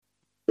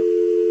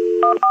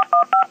Five,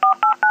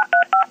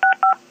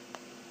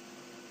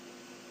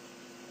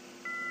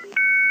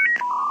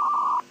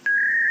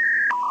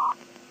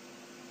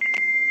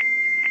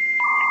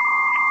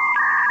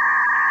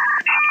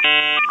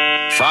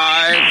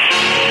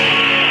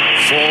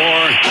 4,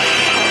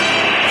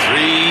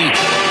 3,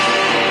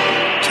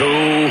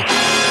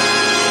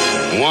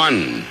 2,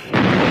 1.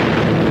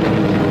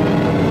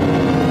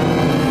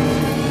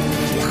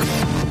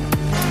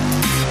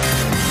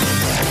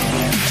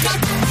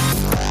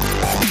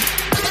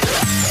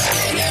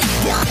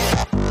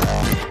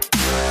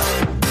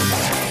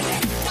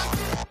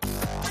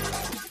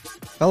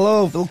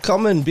 Hello,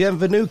 willkommen,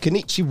 bienvenue,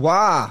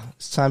 konnichiwa.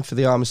 It's time for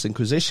the Armis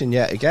Inquisition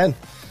yet again.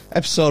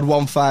 Episode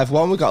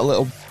 151, we've got a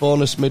little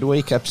bonus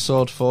midweek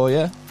episode for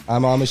you.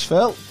 I'm Amish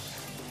Phil.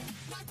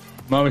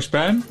 I'm Amish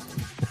Ben.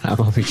 I'm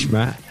Amish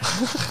Matt.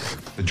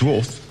 The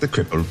dwarf, the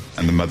cripple,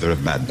 and the mother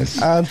of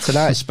madness. And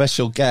tonight's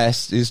special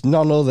guest is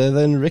none other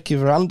than Ricky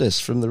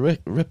Varandas from the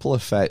Ripple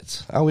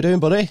Effect. How we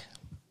doing, buddy?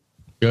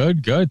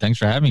 Good. Thanks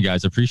for having me,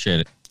 guys. Appreciate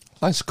it.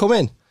 Thanks for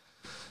coming.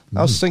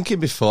 I was thinking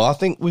before, I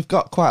think we've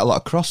got quite a lot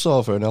of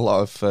crossover and a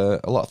lot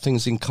of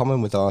things in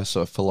common with our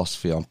sort of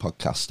philosophy on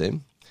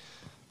podcasting.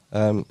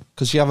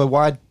 Because you have a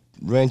wide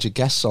range of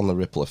guests on the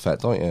Ripple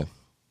Effect, don't you?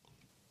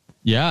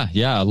 Yeah,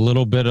 a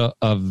little bit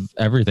of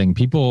everything.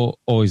 People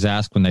always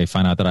ask when they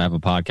find out that I have a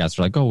podcast,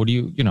 they're like, "Oh, what do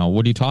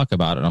you talk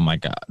about?" And I'm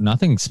like,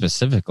 nothing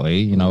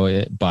specifically,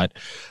 but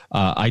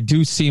it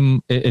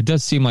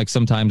does seem like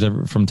sometimes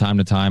from time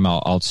to time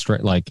I'll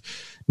straight, like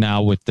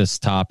now with this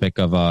topic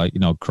of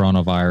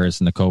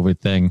coronavirus and the COVID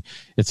thing,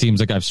 it seems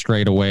like I've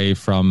strayed away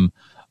from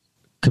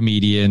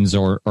comedians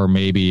or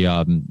maybe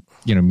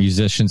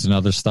musicians and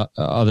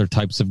other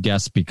types of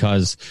guests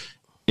because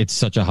it's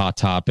such a hot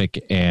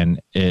topic and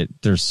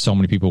there's so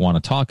many people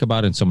want to talk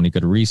about it and so many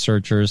good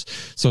researchers.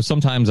 So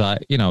sometimes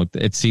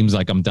it seems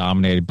like I'm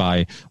dominated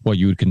by what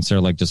you would consider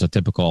like just a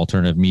typical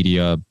alternative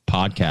media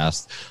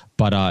podcast.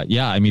 But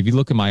if you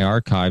look at my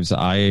archives,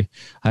 I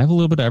have a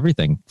little bit of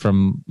everything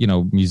from,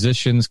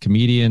 musicians,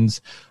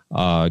 comedians,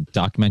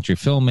 documentary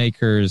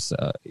filmmakers,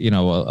 a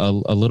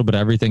little bit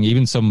of everything,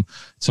 even some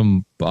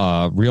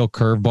real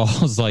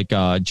curveballs like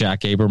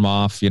Jack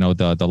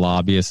Abramoff, the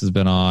lobbyist has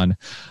been on.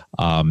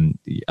 I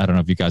don't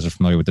know if you guys are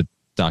familiar with the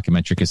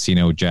documentary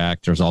Casino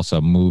Jack. There's also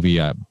a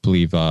movie, I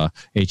believe,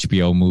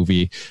 HBO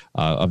movie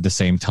of the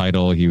same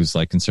title. He was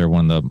like considered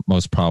one of the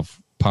most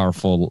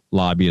powerful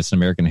lobbyists in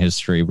American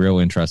history. Real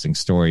interesting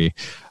story.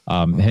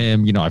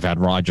 Him, I've had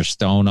Roger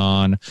Stone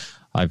on.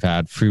 I've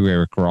had Freeway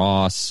Rick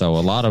Ross. So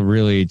a lot of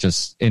really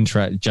just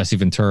Jesse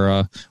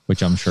Ventura,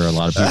 which I'm sure a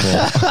lot of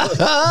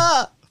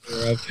people.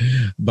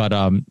 But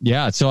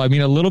so a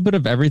little bit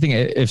of everything.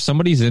 If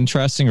somebody's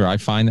interesting, or I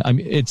find,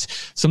 it's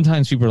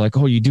sometimes people are like,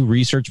 "Oh, you do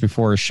research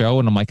before a show,"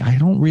 and I'm like, I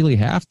don't really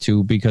have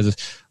to because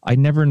I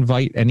never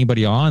invite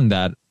anybody on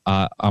that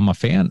I'm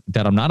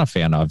not a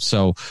fan of.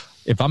 So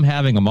if I'm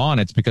having them on,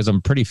 it's because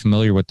I'm pretty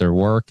familiar with their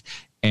work.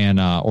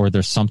 And or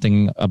there's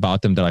something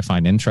about them that I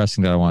find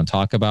interesting that I want to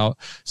talk about.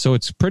 So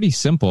it's pretty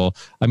simple.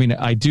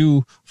 I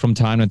do from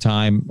time to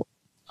time,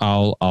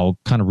 I'll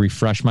kind of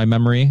refresh my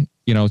memory,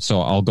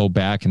 so I'll go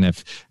back, and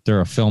if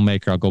they're a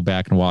filmmaker, I'll go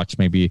back and watch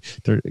maybe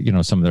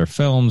some of their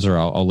films, or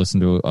I'll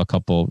listen to a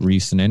couple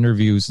recent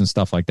interviews and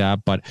stuff like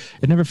that. But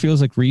it never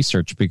feels like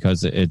research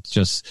because it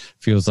just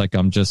feels like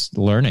I'm just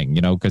learning,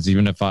 because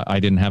even if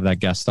I didn't have that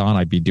guest on,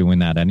 I'd be doing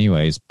that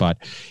anyways. But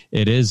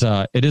it is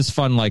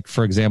fun. Like,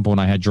 for example, when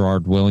I had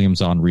Gerard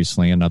Williams on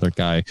recently, another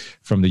guy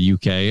from the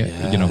UK,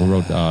 who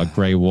wrote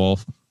Grey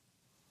Wolf.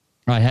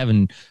 I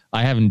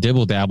haven't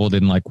dibble dabbled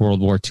in like World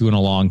War II in a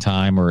long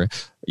time, or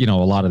a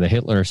lot of the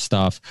Hitler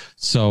stuff.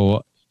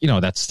 So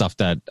that's stuff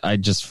that I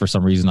just, for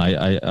some reason,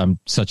 I'm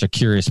such a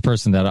curious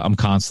person that I'm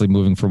constantly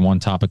moving from one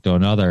topic to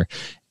another,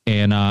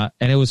 and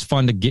it was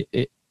fun to get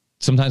it.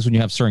 Sometimes when you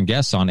have certain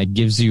guests on, it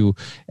gives you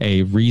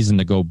a reason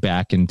to go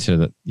back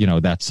into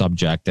that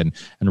subject and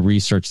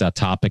research that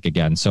topic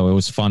again. So it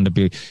was fun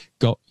to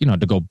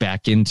go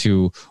back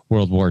into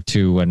World War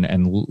II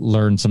and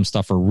learn some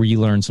stuff or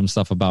relearn some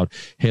stuff about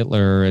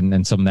Hitler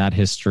and some of that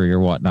history or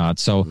whatnot.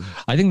 So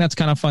I think that's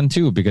kind of fun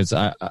too, because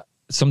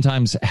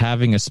sometimes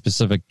having a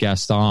specific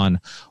guest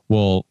on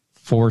will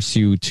force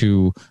you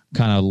to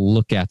kind of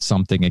look at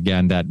something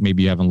again that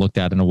maybe you haven't looked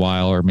at in a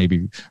while, or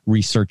maybe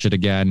research it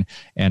again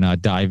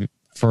and dive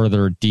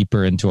further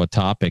deeper into a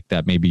topic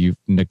that maybe you've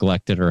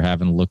neglected or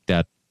haven't looked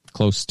at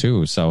close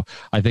to. So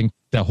I think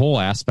the whole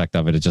aspect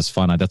of it is just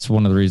fun. That's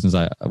one of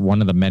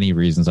the many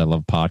reasons I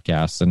love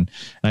podcasts. And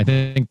I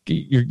think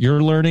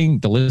you're learning,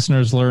 the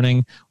listeners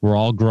learning, we're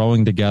all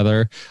growing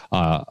together.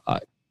 I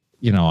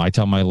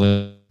tell my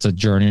listeners, it's a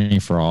journey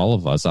for all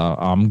of us.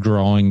 I'm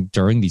growing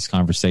during these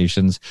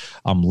conversations.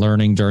 I'm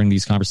learning during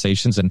these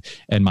conversations, and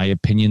my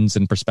opinions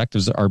and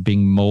perspectives are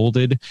being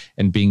molded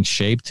and being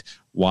shaped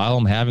while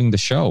I'm having the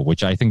show,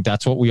 which I think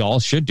that's what we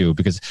all should do,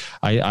 because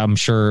I'm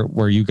sure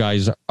where you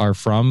guys are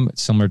from,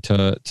 similar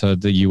to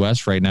the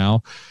US right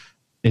now,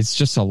 it's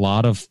just a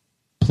lot of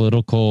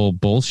political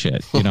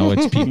bullshit.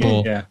 It's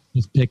people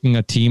just picking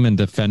a team and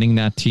defending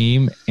that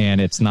team. And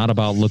it's not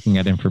about looking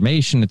at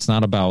information. It's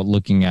not about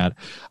looking at,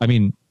 I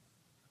mean,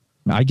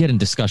 I get in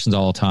discussions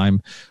all the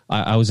time.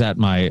 I was at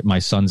my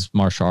son's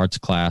martial arts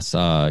class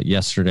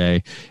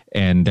yesterday,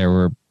 and they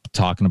were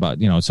talking about,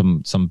 you know,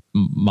 some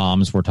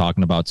moms were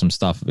talking about some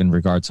stuff in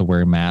regards to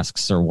wearing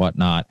masks or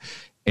whatnot.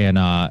 And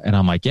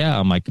I'm like,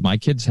 my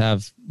kids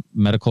have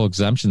medical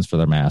exemptions for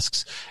their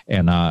masks.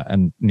 And,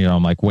 you know,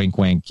 I'm like, wink,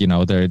 wink, you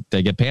know,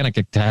 they get panic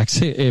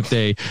attacks if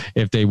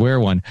they wear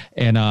one.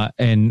 And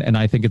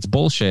I think it's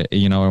bullshit,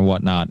 you know, and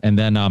whatnot. And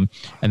then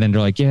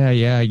they're like,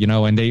 yeah, you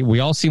know, and we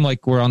all seem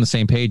like we're on the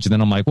same page. And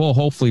then I'm like, well,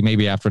 hopefully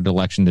maybe after the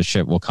election, this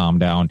shit will calm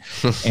down.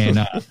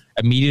 And,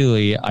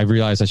 immediately I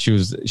realized that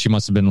she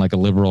must have been like a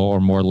liberal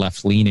or more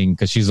left leaning,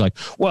 because she's like,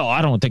 well,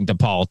 I don't think the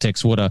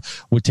politics would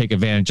take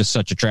advantage of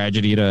such a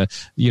tragedy to,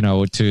 you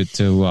know, to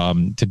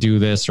do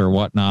this or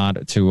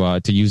whatnot,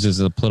 to use as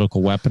a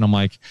political weapon. I'm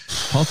like,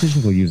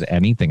 politicians will use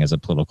anything as a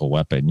political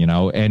weapon, you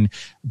know?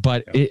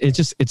 But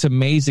it's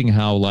amazing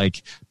how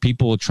like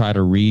people will try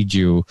to read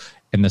you,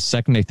 and the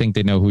second they think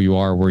they know who you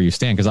are, where you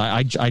stand. Because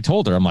I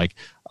told her, I'm like,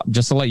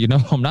 just to let you know,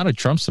 I'm not a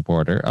Trump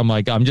supporter. I'm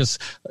like,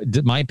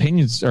 my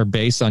opinions are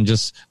based on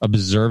just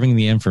observing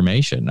the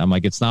information. I'm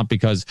like, it's not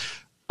because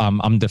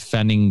I'm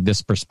defending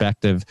this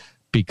perspective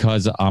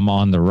because I'm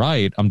on the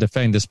right. I'm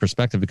defending this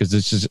perspective because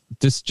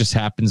this just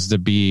happens to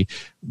be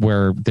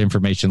where the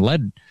information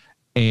led.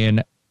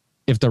 And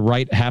if the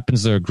right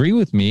happens to agree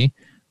with me,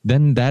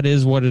 then that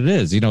is what it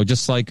is. You know,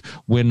 just like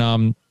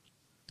when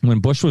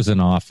Bush was in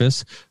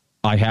office,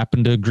 I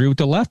happen to agree with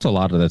the left a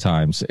lot of the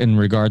times in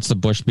regards to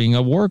Bush being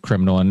a war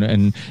criminal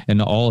and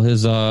all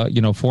his,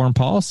 you know, foreign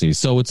policies.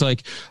 So it's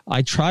like,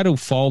 I try to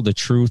follow the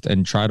truth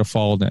and try to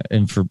follow the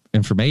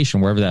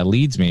information wherever that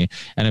leads me.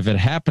 And if it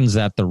happens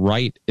that the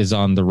right is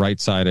on the right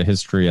side of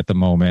history at the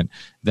moment,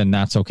 then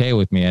that's okay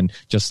with me. And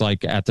just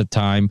like at the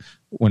time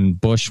when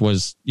Bush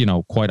was, you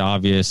know, quite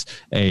obvious,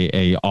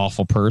 a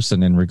awful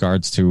person in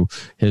regards to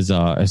his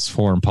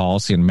foreign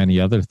policy and many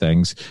other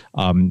things,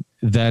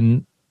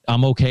 then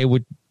I'm okay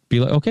with, be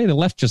like, okay, the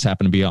left just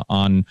happened to be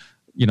on,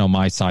 you know,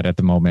 my side at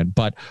the moment.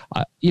 But,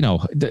 you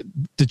know,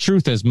 the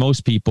truth is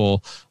most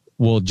people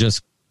will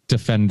just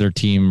defend their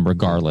team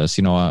regardless.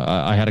 You know,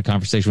 I had a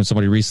conversation with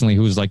somebody recently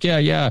who was like,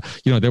 yeah,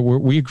 you know,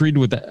 we agreed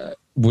with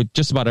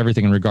just about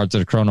everything in regards to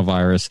the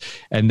coronavirus.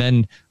 And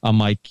then I'm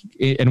like,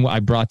 and I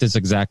brought this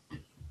exact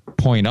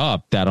point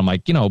up that I'm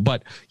like, you know,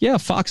 but yeah,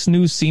 Fox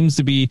News seems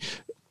to be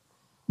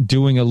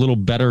doing a little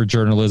better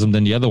journalism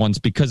than the other ones,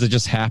 because it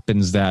just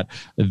happens that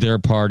their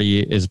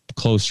party is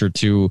closer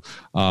to,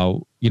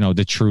 you know,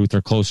 the truth,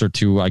 or closer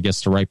to, I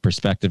guess, the right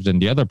perspective than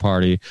the other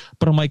party.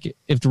 But I'm like,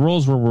 if the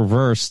roles were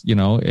reversed, you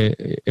know,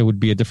 it would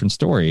be a different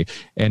story.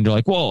 And they're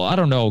like, well, I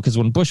don't know, because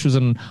when Bush was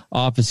in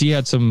office, he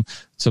had some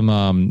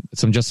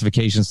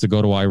justifications to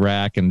go to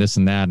Iraq and this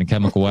and that and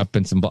chemical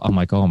weapons. And I'm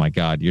like, oh my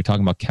God, you're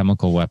talking about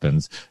chemical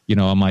weapons. You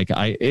know, I'm like,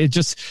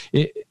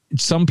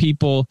 some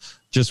people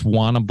just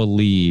want to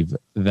believe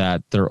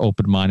that they're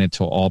open-minded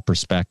to all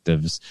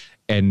perspectives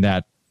and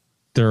that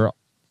their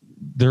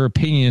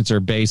opinions are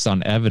based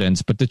on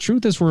evidence. But the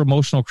truth is, we're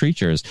emotional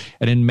creatures.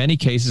 And in many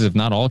cases, if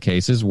not all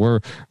cases, we're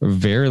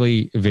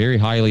very, very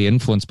highly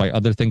influenced by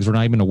other things we're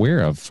not even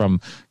aware of,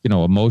 from, you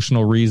know,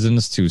 emotional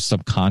reasons to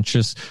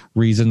subconscious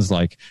reasons.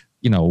 Like,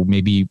 you know,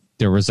 maybe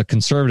there was a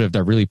conservative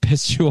that really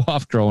pissed you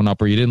off growing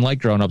up, or you didn't like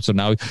growing up, so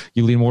now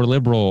you lean more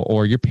liberal,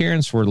 or your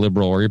parents were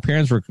liberal, or your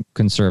parents were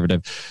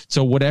conservative.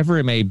 So whatever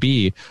it may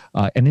be,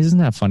 and isn't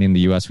that funny, in the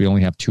U.S. we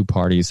only have two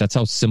parties. That's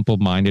how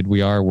simple-minded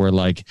we are. We're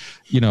like,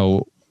 you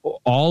know,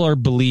 all our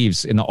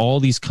beliefs in all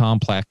these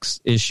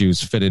complex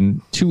issues fit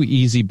in two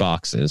easy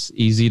boxes,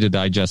 easy to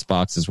digest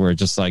boxes, where it's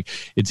just like,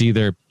 it's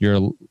either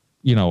you're,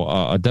 you know,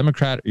 a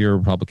Democrat or you're a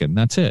Republican.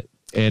 That's it.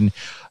 And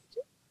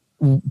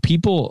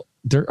people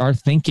are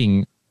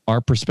thinking our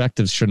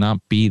perspectives should not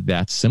be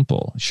that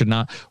simple.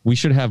 We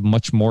should have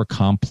much more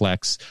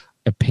complex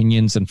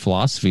opinions and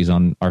philosophies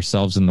on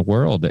ourselves in the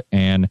world.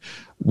 And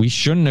we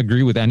shouldn't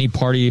agree with any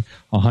party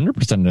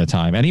 100% of the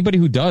time. Anybody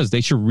who does,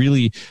 they should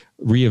really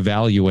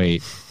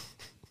reevaluate,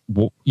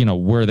 you know,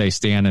 where they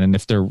stand, and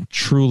if they're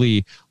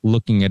truly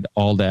looking at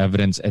all the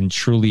evidence and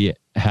truly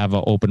have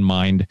an open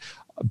mind,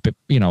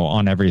 you know,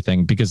 on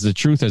everything. Because the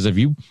truth is, if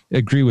you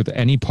agree with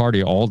any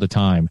party all the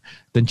time,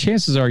 then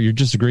chances are you're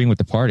just agreeing with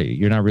the party.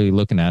 You're not really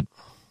looking at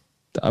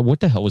what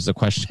the hell was the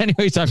question.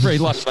 Anyways, I've already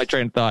lost my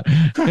train of thought.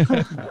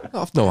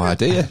 I've no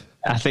idea.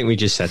 I think we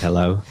just said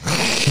hello.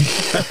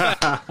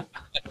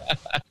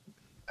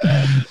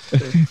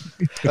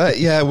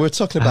 Yeah, we're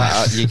talking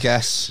about your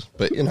guess,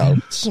 but you know,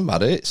 it doesn't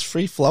matter. It's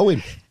free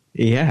flowing.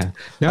 Yeah.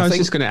 No, I was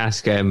just going to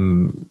ask.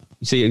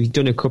 So you've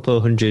done a couple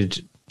of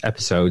 100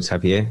 episodes,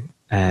 have you?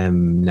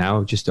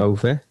 Now just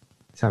over.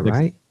 Is that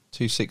right?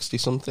 260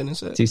 something,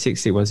 is it?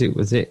 260 was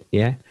it?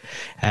 Yeah.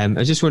 I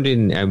was just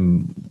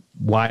wondering,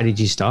 why did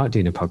you start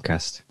doing a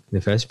podcast in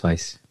the first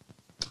place?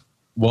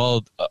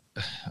 Well,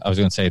 I was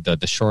going to say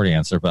the short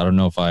answer, but I don't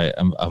know if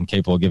I'm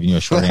capable of giving you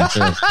a short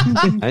answer.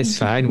 That's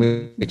fine.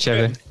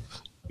 Whichever.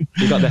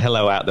 You got the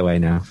hello out the way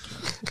now.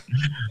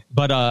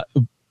 But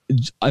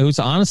it was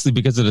honestly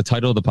because of the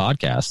title of the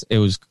podcast. It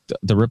was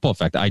the ripple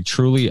effect.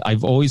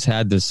 I've always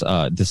had this.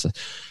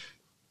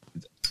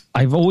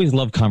 I've always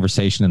loved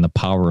conversation and the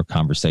power of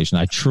conversation.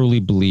 I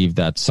truly believe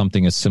that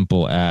something as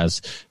simple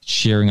as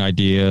sharing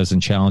ideas and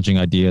challenging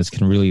ideas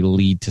can really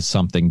lead to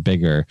something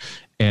bigger.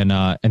 And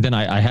then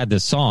I had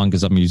this song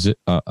because I'm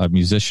a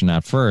musician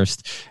at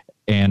first,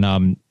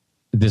 and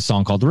this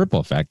song called The Ripple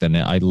Effect, and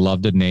I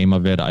love the name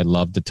of it. I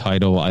love the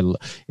title.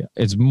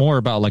 It's more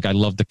about like I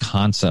love the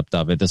concept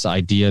of it. This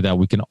idea that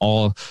we can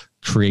all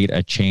create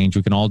a change.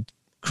 We can all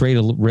create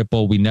a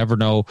ripple. We never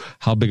know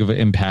how big of an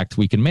impact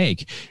we can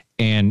make.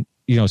 And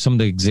some of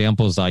the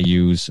examples I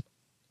use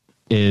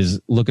is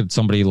look at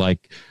somebody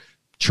like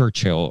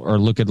Churchill, or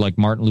look at like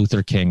Martin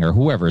Luther King, or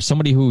whoever,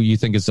 somebody who you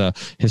think is a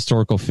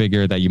historical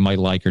figure that you might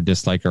like or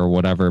dislike or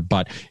whatever,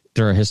 but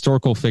they're a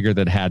historical figure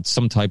that had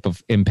some type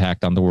of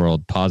impact on the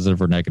world,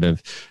 positive or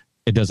negative.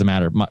 It doesn't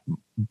matter.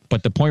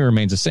 But the point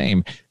remains the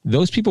same.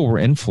 Those people were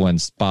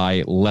influenced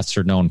by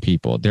lesser known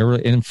people. They were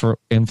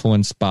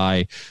influenced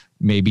by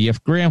maybe a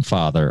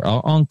grandfather,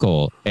 an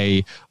uncle,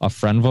 a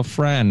friend of a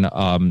friend,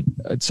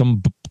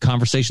 some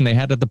conversation they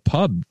had at the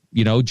pub,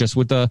 just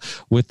with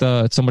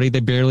somebody they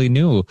barely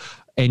knew.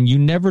 And you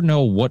never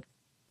know what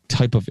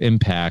type of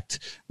impact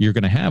you're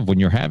going to have when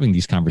you're having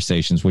these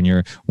conversations, when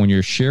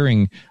you're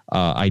sharing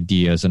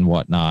ideas and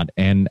whatnot.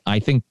 And I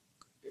think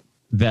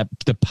that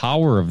the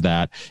power of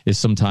that is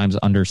sometimes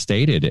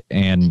understated.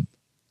 And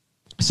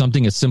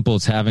something as simple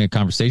as having a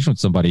conversation with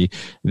somebody,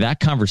 that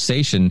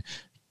conversation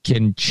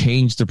can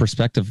change the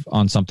perspective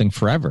on something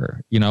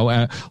forever.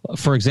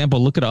 For example,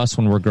 look at us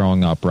when we're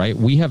growing up, right?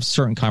 We have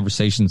certain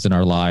conversations in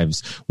our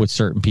lives with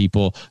certain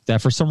people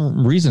that for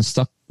some reason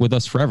stuck with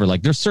us forever.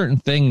 Like there's certain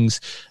things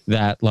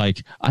that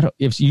like,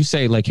 if you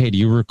say like, hey, do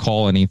you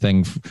recall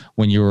anything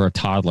when you were a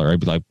toddler? I'd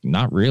be like,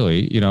 not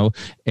really,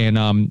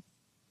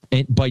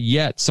 but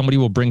yet somebody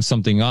will bring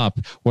something up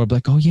where I'll be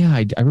like, oh yeah,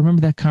 I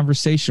remember that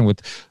conversation with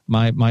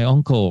my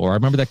uncle, or I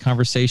remember that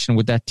conversation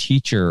with that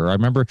teacher, or I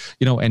remember,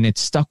 and it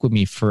stuck with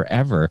me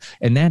forever.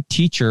 And that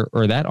teacher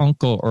or that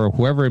uncle or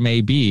whoever it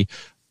may be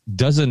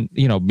doesn't,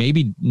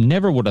 maybe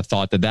never would have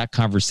thought that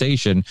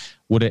conversation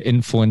would have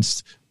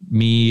influenced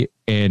me,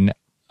 and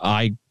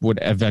I would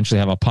eventually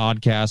have a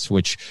podcast,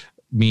 which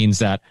means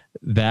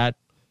that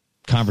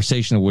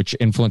conversation which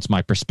influenced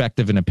my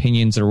perspective and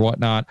opinions or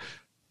whatnot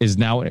is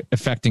now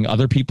affecting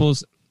other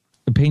people's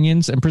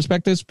opinions and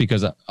perspectives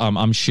because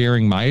I'm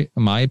sharing my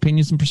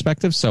opinions and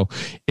perspectives. So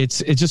it's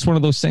just one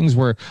of those things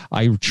where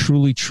I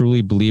truly,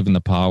 truly believe in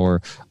the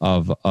power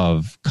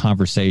of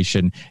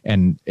conversation.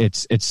 And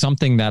it's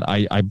something that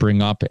I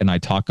bring up and I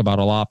talk about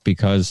a lot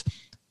because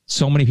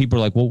so many people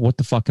are like, well, what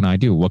the fuck can I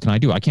do? What can I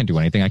do? I can't do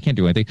anything.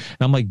 And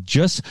I'm like,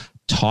 just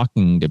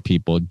talking to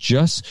people,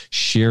 just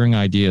sharing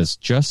ideas,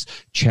 just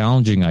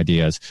challenging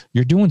ideas,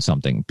 you're doing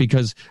something,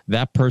 because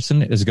that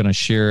person is going to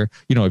share,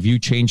 if you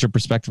change your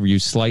perspective or you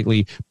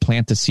slightly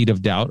plant the seed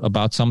of doubt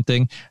about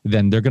something,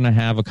 then they're going to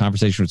have a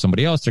conversation with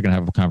somebody else. They're going to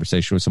have a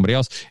conversation with somebody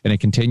else, and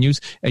it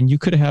continues, and you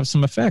could have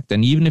some effect.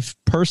 And even if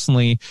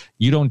personally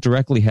you don't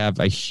directly have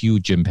a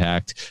huge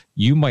impact,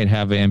 you might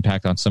have an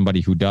impact on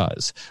somebody who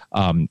does.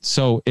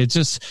 So it's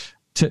just,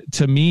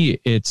 to me,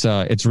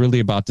 it's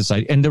really about this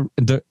idea, and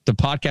the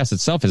podcast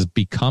itself has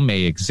become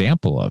a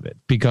example of it,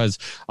 because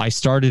I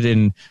started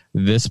in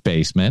this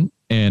basement,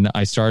 and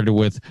I started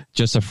with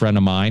just a friend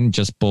of mine,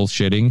 just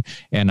bullshitting,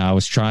 and I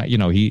was trying.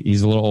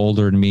 He's a little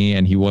older than me,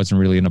 and he wasn't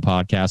really in a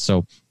podcast,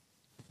 so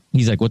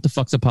he's like, "What the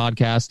fuck's a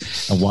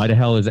podcast? And why the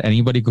hell is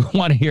anybody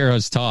want to hear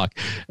us talk?"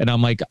 And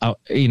I'm like,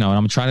 and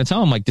I'm trying to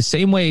tell him like the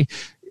same way.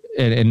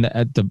 And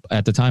at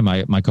the time,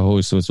 my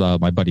co-host was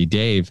my buddy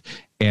Dave,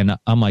 and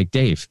I'm like,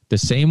 Dave, the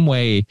same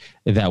way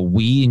that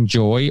we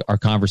enjoy our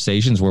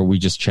conversations where we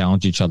just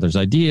challenge each other's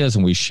ideas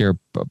and we share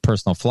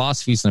personal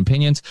philosophies and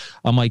opinions,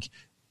 I'm like,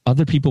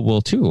 other people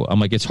will too. I'm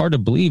like, it's hard to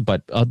believe,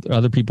 but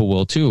other people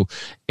will too.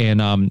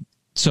 And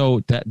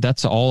so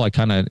that's all I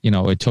kind of,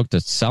 it took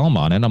to sell him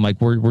on it. I'm like,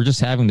 we're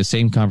just having the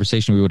same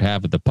conversation we would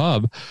have at the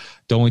pub.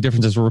 The only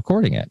difference is we're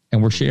recording it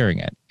and we're sharing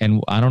it.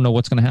 And I don't know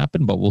what's going to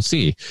happen, but we'll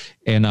see.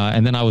 And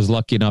then I was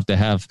lucky enough to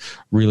have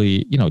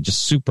really,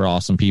 just super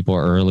awesome people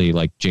early,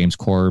 like James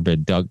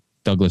Corbett,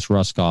 Douglas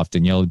Ruskoff,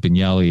 Danielle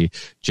Bignelli,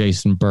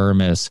 Jason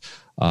Burmis.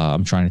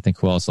 I'm trying to think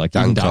who else, like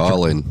Dan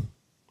Carlin.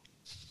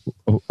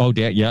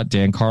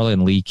 Dan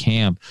Carlin, Lee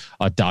Camp,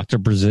 Dr.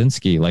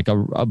 Brzezinski, like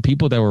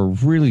people that were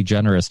really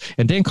generous.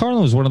 And Dan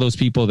Carlin was one of those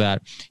people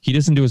that he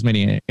doesn't do as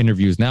many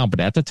interviews now, but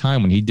at the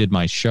time when he did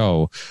my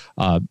show,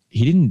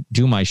 he didn't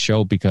do my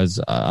show because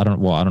I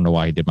don't know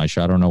why he did my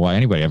show. I don't know why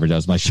anybody ever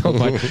does my show,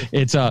 but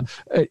it's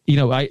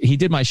he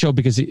did my show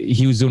because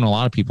he was doing a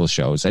lot of people's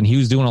shows, and he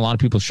was doing a lot of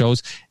people's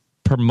shows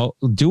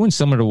doing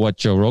similar to what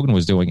Joe Rogan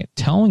was doing,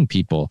 telling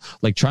people,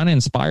 like trying to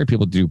inspire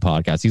people to do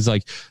podcasts. He's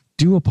like,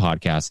 do a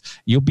podcast.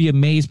 You'll be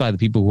amazed by the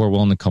people who are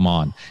willing to come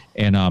on.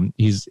 And I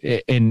was,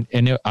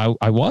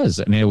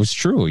 and it was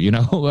true, and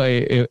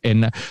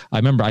I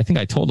remember, I think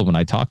I told him when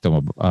I talked to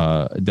him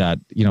that,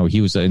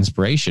 he was an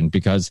inspiration,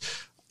 because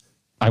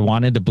I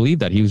wanted to believe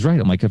that he was right.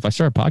 I'm like, if I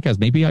start a podcast,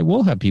 maybe I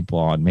will have people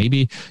on.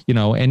 Maybe, you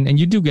know, and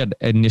you do get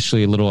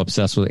initially a little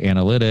obsessed with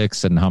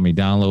analytics and how many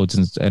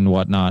downloads and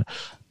whatnot.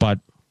 But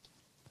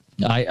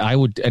I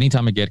would,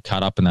 anytime I get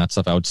caught up in that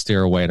stuff, I would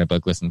steer away and I'd be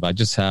like, listen, if I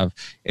just have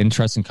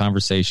interesting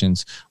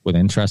conversations with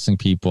interesting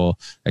people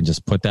and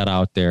just put that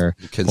out there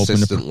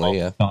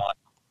consistently,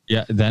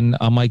 yeah, then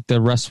I'm like,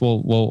 the rest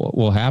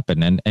will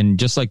happen. And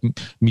just like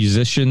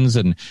musicians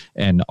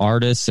and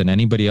artists and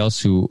anybody else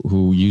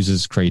who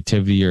uses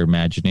creativity or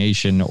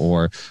imagination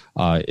or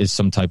is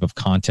some type of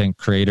content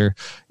creator,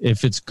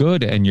 if it's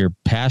good and you're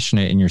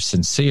passionate and you're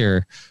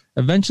sincere,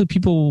 eventually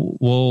people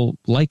will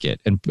like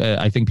it. And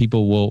I think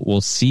people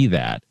will see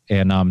that.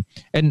 And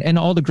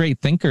all the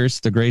greatest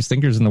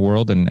thinkers in the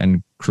world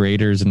and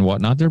creators and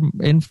whatnot,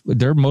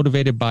 they're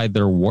motivated by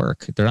their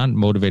work. They're not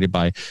motivated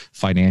by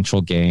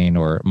financial gain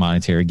or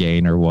monetary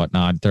gain or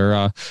whatnot.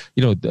 They're,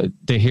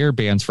 the hair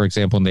bands, for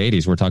example, in the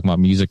 80s, we're talking about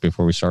music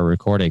before we started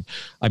recording.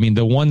 I mean,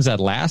 the ones that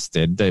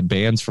lasted, the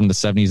bands from the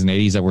 70s and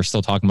 80s that we're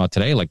still talking about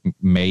today, like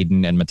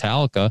Maiden and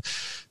Metallica,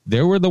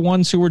 they were the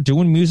ones who were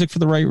doing music for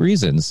the right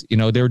reasons. You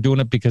know, they were doing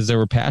it because they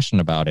were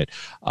passionate about it.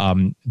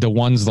 The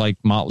ones like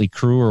Motley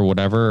Crue or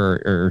whatever,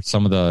 or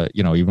some of the,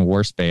 you know, even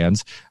worse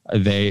bands,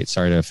 sorry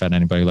to offend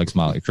anybody who likes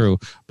Motley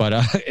Crue, but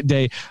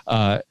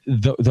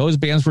those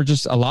bands were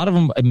just, a lot of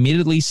them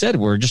immediately said,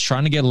 we're just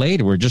trying to get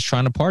laid. We're just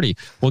trying to party.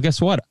 Well,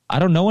 guess what? I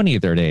don't know any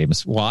of their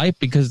names. Why?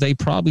 Because they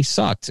probably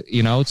sucked,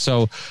 you know?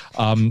 So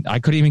I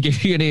couldn't even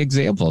give you any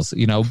examples,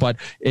 you know, but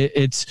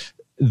it's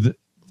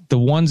the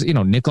ones, you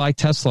know, Nikolai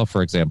Tesla,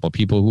 for example,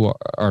 people who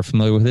are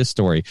familiar with his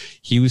story,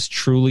 he was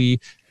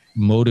truly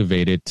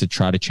motivated to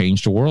try to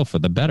change the world for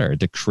the better,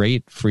 to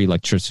create free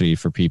electricity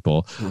for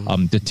people,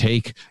 to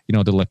take, you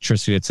know, the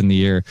electricity that's in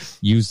the air,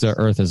 use the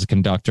earth as a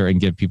conductor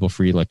and give people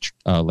free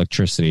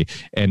electricity.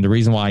 And the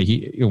reason why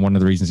one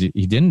of the reasons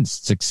he didn't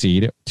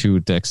succeed to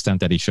the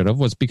extent that he should have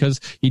was because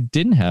he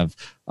didn't have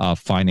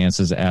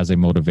finances as a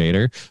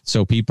motivator.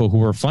 So people who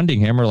were funding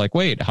him are like,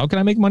 wait, how can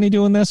I make money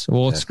doing this?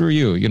 Well, screw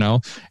you, you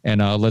know, and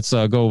let's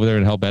go over there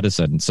and help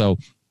Edison. So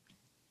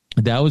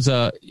that was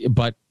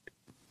but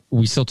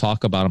we still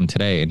talk about him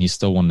today, and he's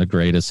still one of the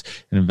greatest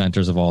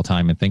inventors of all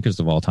time and thinkers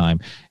of all time.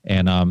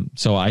 And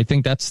so I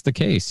think that's the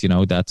case, you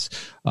know, that's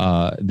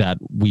that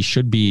we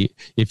should be,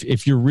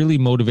 if you're really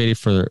motivated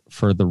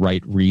for the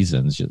right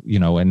reasons, you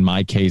know, in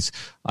my case,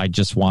 I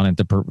just wanted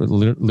to,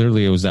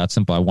 literally it was that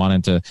simple. I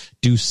wanted to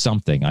do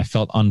something. I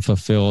felt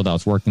unfulfilled. I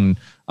was working,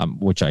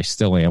 which I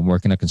still am,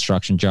 working a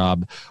construction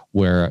job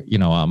where, you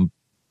know, I'm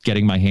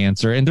getting my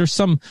hands there. And there's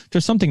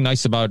something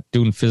nice about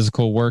doing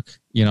physical work.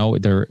 You know,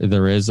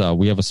 there is,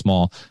 we have a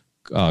small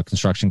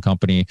construction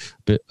company,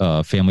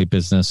 family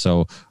business.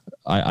 So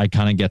I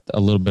kind of get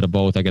a little bit of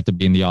both. I get to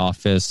be in the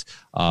office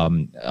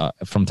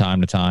from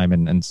time to time.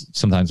 And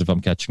sometimes if I'm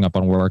catching up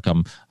on work,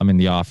 I'm in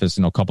the office,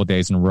 you know, a couple of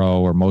days in a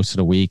row or most of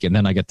the week. And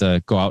then I get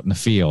to go out in the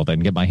field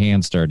and get my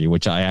hands dirty,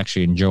 which I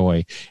actually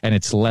enjoy. And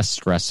it's less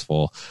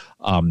stressful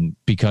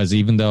because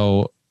even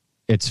though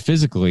it's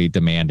physically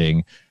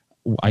demanding,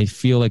 I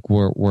feel like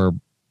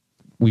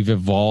we've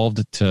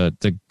evolved to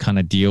kind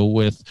of deal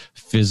with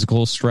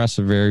physical stress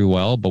very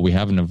well, but we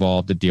haven't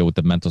evolved to deal with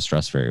the mental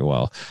stress very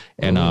well.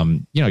 And,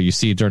 you know, you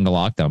see during the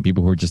lockdown,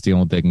 people who are just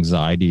dealing with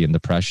anxiety and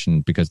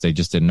depression because they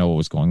just didn't know what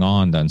was going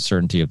on, the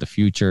uncertainty of the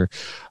future.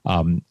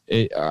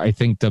 I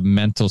think the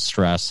mental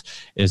stress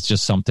is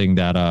just something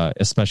that,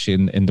 especially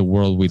in the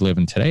world we live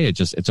in today,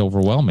 it's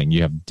overwhelming.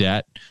 You have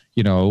debt,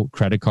 you know,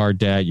 credit card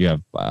debt, you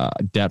have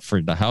debt for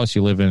the house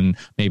you live in,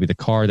 maybe the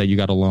car that you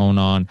got a loan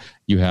on,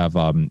 you have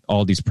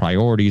all these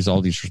priorities,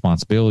 all these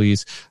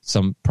responsibilities.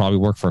 Some probably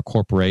work for a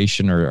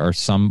corporation or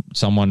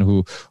someone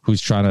who's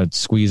trying to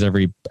squeeze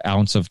every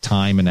ounce of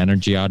time and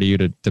energy out of you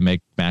to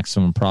make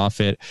maximum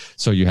profit.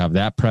 So you have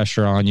that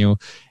pressure on you.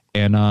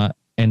 And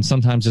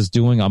sometimes just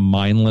doing a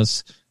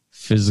mindless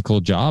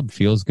physical job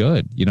feels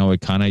good. You know,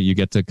 you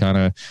get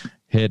to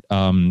hit,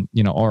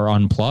 you know, or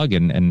unplug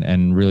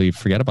and really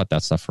forget about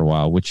that stuff for a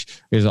while,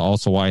 which is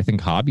also why I think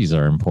hobbies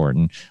are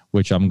important,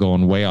 which I'm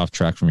going way off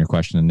track from your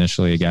question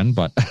initially again,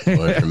 but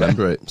well,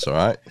 remember it. It's all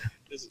right.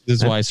 This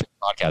is why I start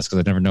a podcast, because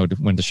I never know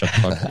when to shut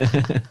the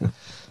fuck up.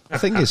 The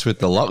thing is with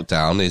the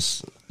lockdown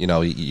is, you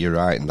know, you're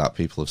right in that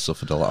people have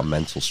suffered a lot of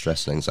mental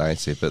stress and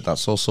anxiety, but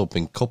that's also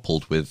been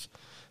coupled with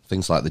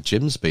things like the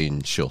gyms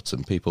being shut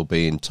and people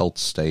being told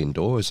to stay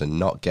indoors and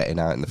not getting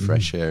out in the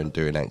fresh air and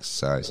doing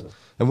exercise.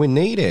 And we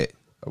need it.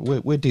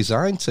 We're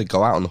designed to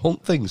go out and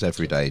hunt things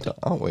every day,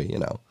 aren't we? You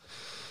know,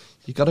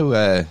 you got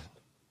to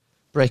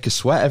break a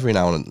sweat every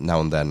now and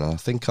then. And I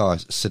think our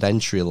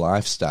sedentary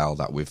lifestyle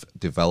that we've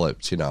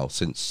developed, you know,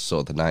 since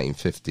sort of the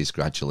 1950s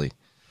gradually,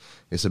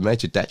 is a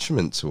major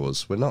detriment to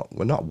us. We're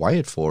not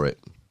wired for it.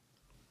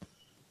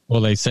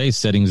 Well, they say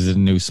sitting is the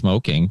new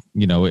smoking.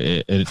 You know,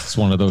 it's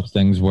one of those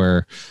things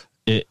where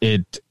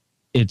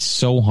it's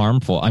so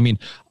harmful. I mean,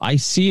 I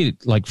see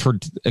it, like, for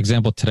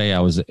example, today I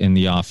was in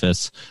the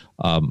office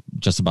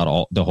just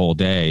about the whole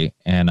day,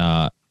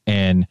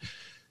 and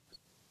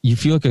you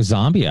feel like a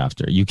zombie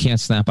after. You can't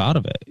snap out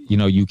of it. You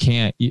know, you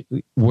can't.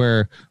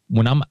 Where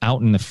when I'm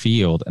out in the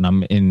field and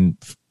I'm in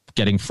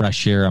getting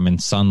fresh air, I'm in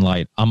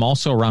sunlight, I'm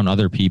also around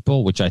other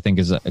people, which I think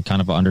is a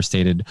kind of an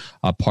understated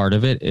part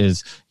of it.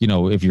 Is, you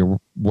know, if you're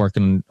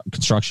working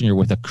construction, you're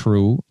with a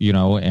crew, you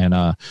know,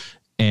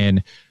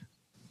 and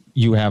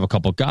you have a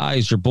couple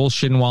guys, you're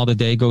bullshitting while the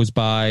day goes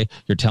by,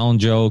 you're telling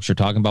jokes, you're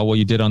talking about what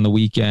you did on the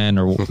weekend,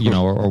 or, you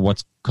know, or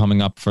what's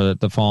coming up for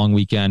the following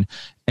weekend,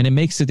 and it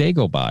makes the day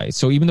go by.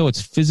 So even though it's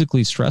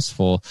physically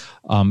stressful,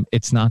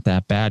 it's not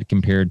that bad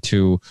compared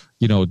to,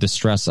 you know, the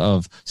stress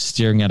of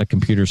staring at a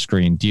computer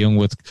screen, dealing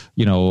with,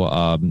 you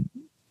know,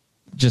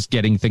 just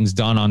getting things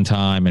done on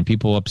time and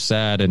people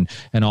upset and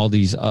all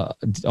these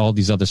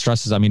other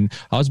stresses. I mean,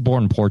 I was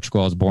born in Portugal.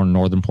 I was born in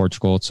northern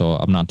Portugal, so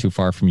I'm not too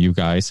far from you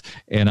guys.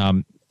 And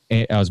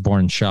I was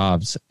born in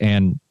Chaves,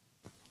 and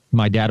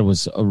my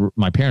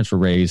parents were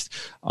raised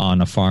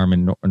on a farm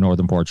in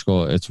northern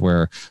Portugal. It's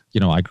where,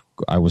 you know,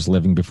 I was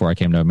living before I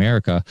came to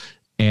America.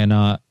 And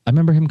I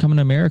remember him coming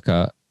to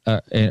America,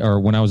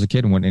 or when I was a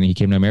kid, and he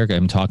came to America,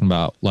 him talking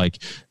about like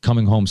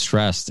coming home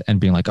stressed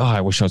and being like, oh,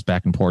 I wish I was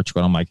back in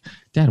Portugal. And I'm like,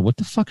 Dad, what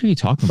the fuck are you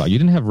talking about? You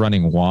didn't have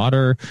running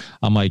water.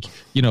 I'm like,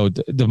 you know,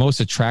 the most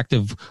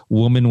attractive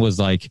woman was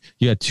like,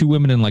 you had 2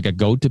 women and like a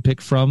goat to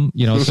pick from,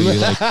 you know, so you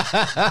like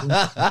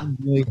didn't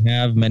really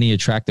have many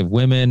attractive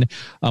women.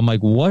 I'm like,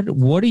 what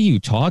are you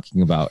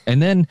talking about?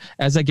 And then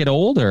as I get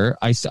older,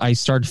 I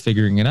started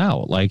figuring it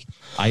out. Like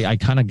I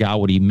kind of got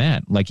what he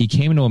meant. Like he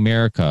came to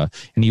America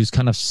and he was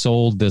kind of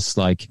sold this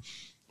like,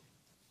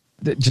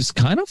 just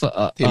kind of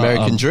the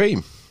American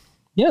dream.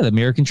 Yeah, the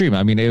American dream.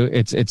 I mean,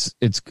 it's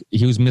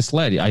he was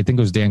misled. I think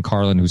it was Dan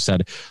Carlin who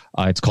said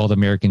it's called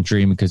American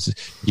Dream because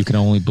you can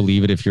only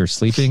believe it if you're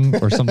sleeping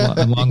or something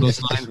along those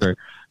lines.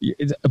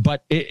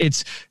 But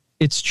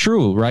it's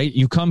true, right?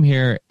 You come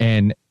here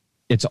and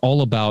it's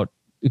all about,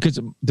 because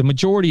the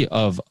majority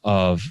of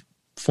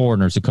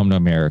foreigners who come to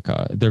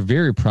America, they're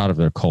very proud of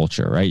their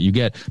culture, right? You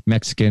get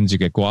Mexicans, you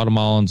get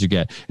Guatemalans,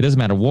 it doesn't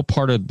matter what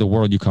part of the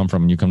world you come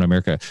from when you come to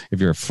America.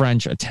 If you're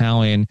French,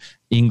 Italian,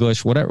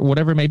 English,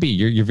 whatever it may be,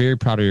 you're very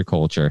proud of your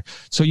culture.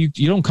 So you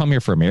don't come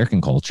here for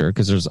American culture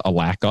because there's a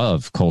lack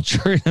of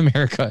culture in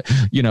America.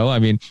 You know, I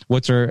mean,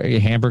 what's our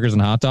hamburgers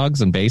and hot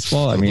dogs and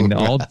baseball? I mean,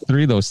 all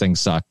 3 of those things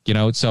suck, you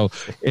know? So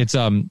it's,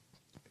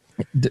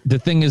 the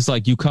thing is,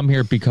 like, you come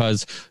here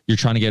because you're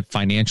trying to get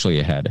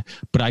financially ahead,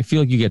 but I feel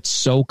like you get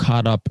so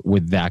caught up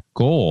with that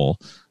goal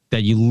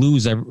that you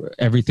lose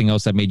everything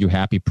else that made you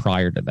happy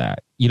prior to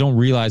that. You don't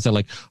realize that,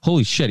 like,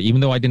 holy shit, even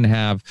though I didn't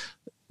have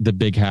the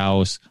big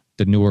house,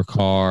 the newer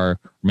car,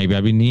 maybe I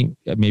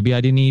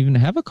didn't even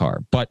have a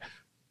car, but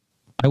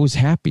I was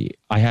happy.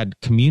 I had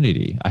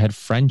community. I had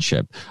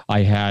friendship.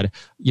 I had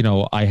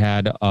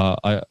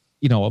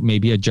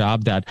maybe a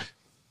job that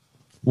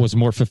was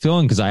more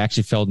fulfilling because I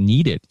actually felt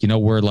needed, you know,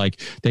 where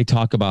like they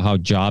talk about how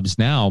jobs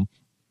now,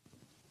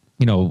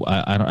 you know,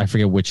 I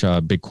forget which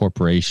big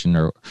corporation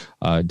or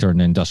during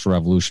the Industrial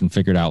Revolution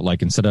figured out,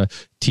 like, instead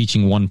of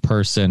teaching one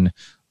person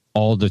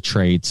all the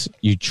traits,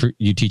 you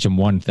teach them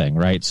one thing,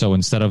 right? So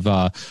instead of,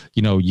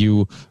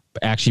 you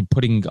actually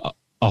putting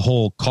a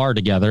whole car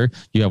together,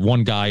 you have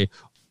one guy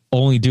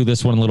only do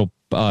this one little,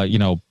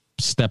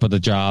 step of the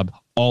job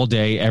all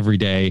day, every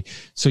day.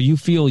 So you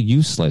feel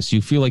useless.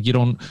 You feel like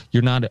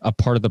you're not a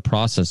part of the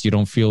process. You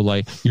don't feel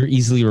like you're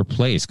easily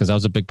replaced, because that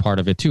was a big part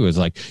of it too, is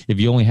like, if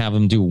you only have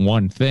them do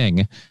one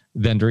thing,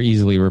 then they're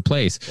easily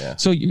replaced. Yeah.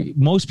 So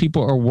most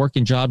people are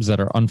working jobs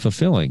that are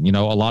unfulfilling. You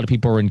know, a lot of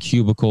people are in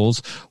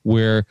cubicles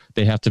where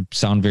they have to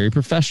sound very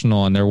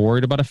professional and they're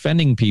worried about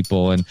offending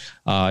people. And,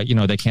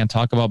 they can't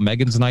talk about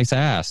Megan's nice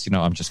ass. You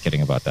know, I'm just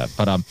kidding about that.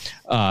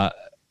 But,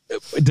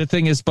 the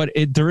thing is,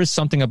 there is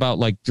something about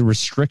like the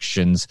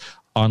restrictions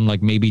on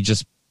like maybe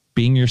just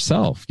being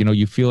yourself. You know,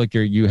 you feel like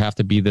you have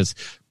to be this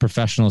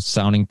professional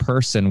sounding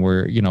person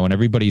where, you know, and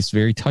everybody's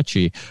very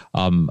touchy,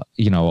 all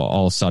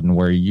of a sudden,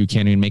 where you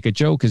can't even make a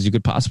joke because you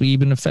could possibly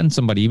even offend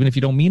somebody, even if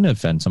you don't mean to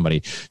offend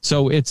somebody.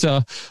 So it's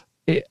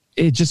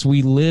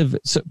we live.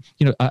 So,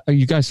 you know, are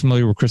you guys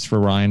familiar with Christopher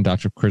Ryan,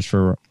 Dr.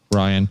 Christopher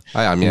Ryan?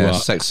 I am, yeah.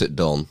 Sex at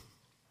Dawn.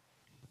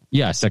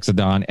 Yeah, Sex at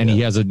Dawn. And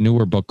he has a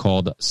newer book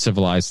called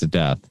Civilized to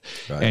Death.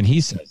 Right. And he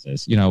says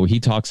this, you know,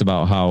 he talks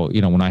about how, you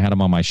know, when I had him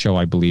on my show,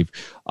 I believe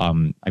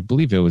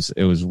it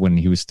was when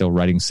he was still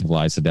writing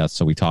Civilized to Death.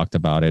 So we talked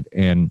about it.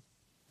 And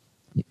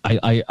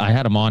I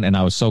had him on, and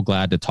I was so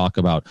glad to talk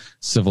about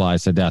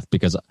Civilized to Death,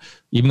 because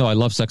even though I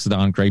love Sex at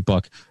Dawn, great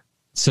book,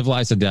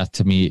 Civilized to Death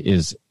to me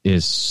is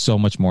so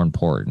much more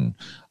important,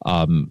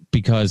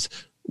 because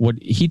what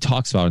he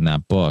talks about in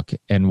that book,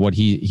 and what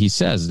he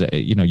says,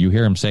 you know, you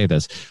hear him say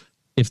this,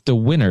 if the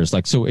winners,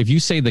 like, so if you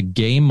say the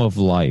game of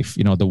life,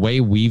 you know, the way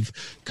we've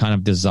kind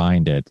of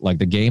designed it, like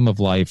the game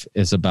of life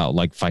is about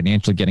like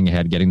financially getting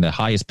ahead, getting the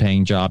highest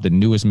paying job, the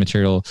newest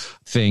material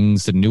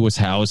things, the newest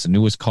house, the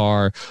newest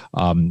car,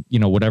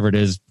 whatever it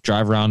is,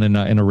 drive around in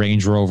a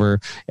Range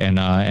Rover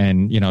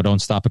and, you know, don't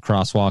stop at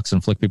crosswalks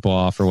and flick people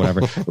off or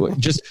whatever.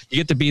 Just, you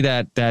get to be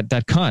that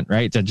cunt,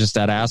 right?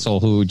 That asshole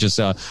who just,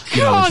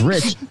 is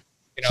rich,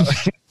 you know.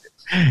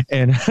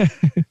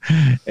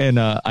 and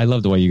I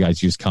love the way you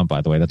guys use cunt,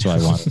 by the way. That's why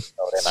I wanted to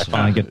know it, and I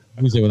finally get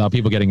to use it without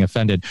people getting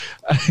offended.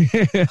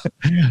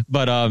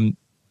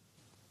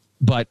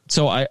 But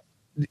so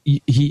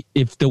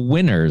if the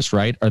winners,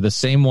 right, are the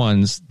same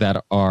ones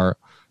that are,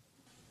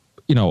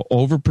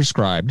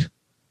 overprescribed.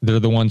 They're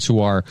the ones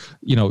who are,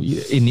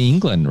 in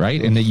England,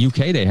 right? In the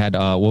UK, they had,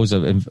 was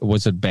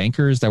it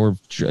bankers that were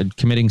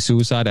committing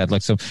suicide? It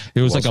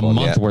was like a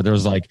month where there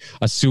was like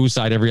a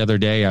suicide every other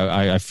day.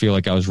 I feel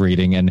like I was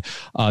reading. And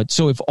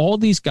so if all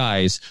these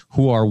guys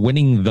who are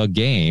winning the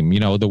game,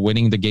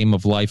 winning the game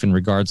of life in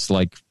regards to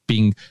like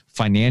being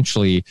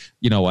financially,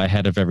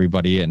 ahead of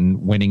everybody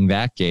and winning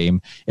that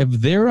game, if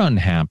they're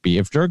unhappy,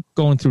 if they're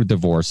going through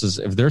divorces,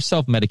 if they're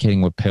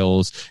self-medicating with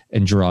pills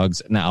and drugs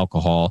and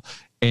alcohol,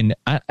 and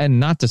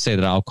not to say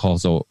that alcohol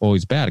is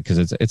always bad,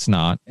 because it's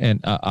not. And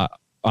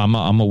I'm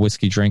a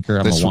whiskey drinker.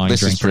 I'm a wine drinker.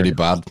 This is pretty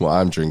bad what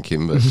I'm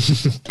drinking, but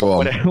go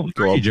on. What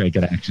are you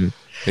drinking, actually?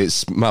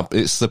 It's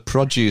the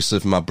produce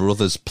of my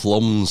brother's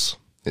plums.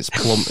 It's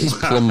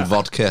plum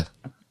vodka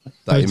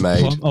that he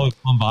made. Plum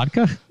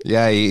vodka?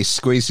 Yeah, he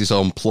squeezed his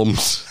own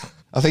plums.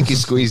 I think he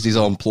squeezed his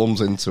own plums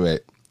into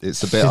it.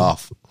 It's a bit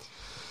off.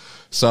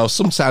 So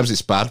sometimes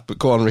it's bad, but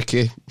go on,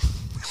 Ricky.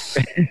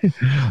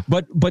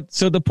 but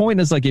so the point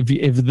is, like,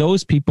 if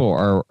those people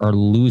are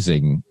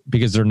losing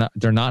because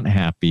they're not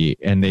happy,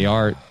 and they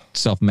are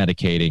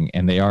self-medicating,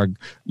 and they are,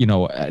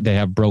 they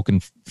have broken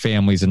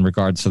families in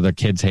regards to their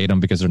kids hate them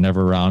because they're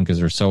never around because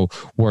they're so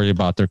worried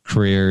about their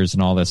careers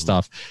and all this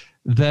stuff,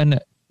 then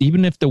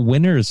even if the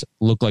winners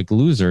look like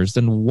losers,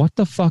 then what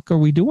the fuck are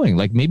we doing?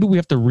 Like, maybe we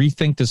have to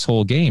rethink this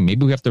whole game.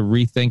 Maybe we have to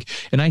rethink.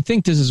 And I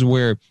think this is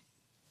where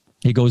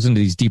he goes into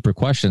these deeper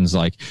questions,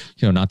 like,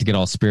 not to get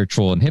all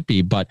spiritual and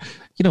hippie, but,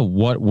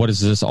 what is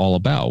this all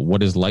about?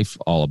 What is life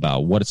all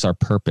about? What is our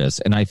purpose?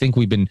 And I think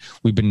we've been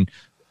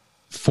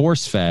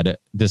force fed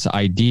this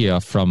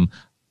idea for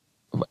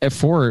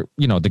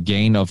the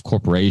gain of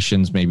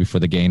corporations, maybe for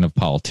the gain of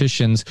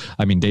politicians.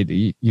 I mean,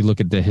 you look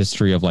at the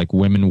history of like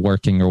women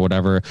working or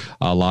whatever.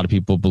 A lot of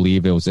people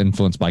believe it was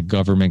influenced by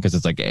government, because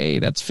it's like, hey,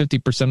 that's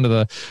 50%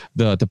 of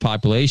the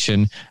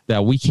population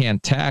that we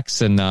can't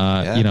tax, and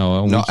not we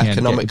can't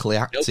economically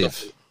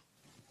active.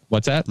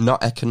 What's that?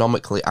 Not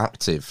economically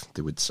active,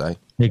 they would say.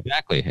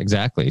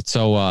 Exactly.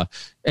 So,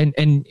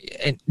 and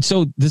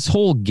so this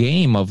whole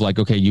game of like,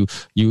 okay,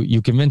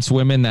 you convince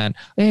women that,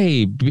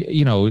 hey,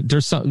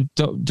 there's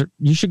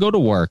you should go to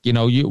work.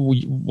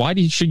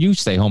 Should you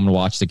stay home and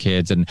watch the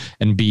kids and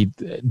be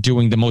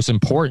doing the most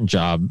important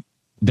job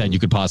that you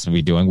could possibly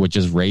be doing, which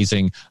is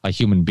raising a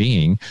human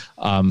being.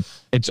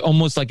 It's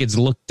almost like it's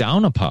looked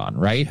down upon,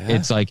 right? Yeah.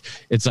 It's like,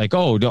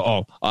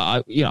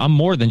 I'm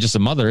more than just a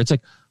mother. It's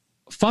like,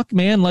 fuck,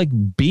 man, like,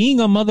 being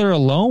a mother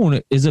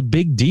alone is a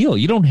big deal.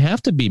 You don't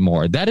have to be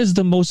more. That is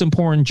the most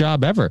important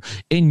job ever.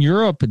 In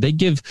Europe, they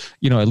give,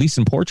 at least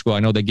in Portugal, I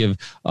know they give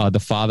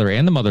the father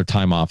and the mother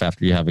time off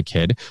after you have a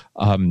kid,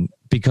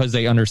 because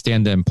they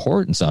understand the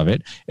importance of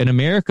it. In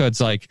America, it's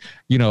like,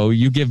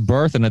 you give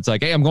birth and it's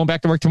like, hey, I'm going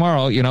back to work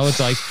tomorrow. It's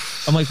like,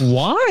 I'm like,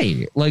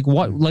 why? Like,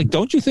 what? Like,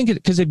 don't you think it?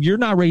 Because if you're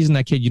not raising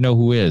that kid,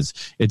 who is?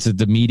 It's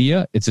the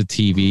media, it's a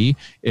TV,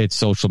 it's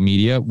social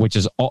media, which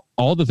is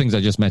all the things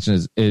I just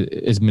mentioned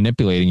is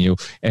manipulating you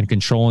and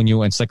controlling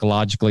you, and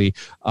psychologically,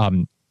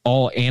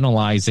 all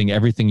analyzing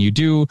everything you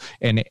do,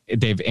 and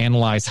they've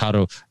analyzed how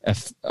to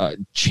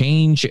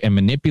change and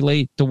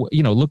manipulate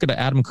look at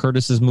Adam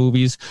Curtis's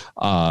movies,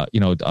 from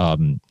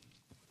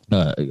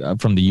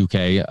the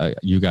UK.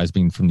 You guys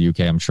being from the UK,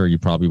 I'm sure you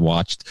probably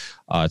watched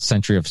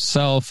Century of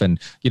Self, and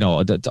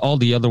all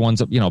the other ones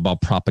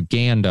about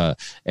propaganda,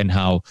 and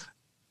how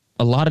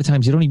a lot of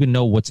times you don't even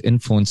know what's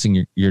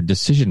influencing your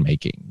decision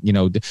making,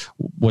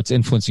 what's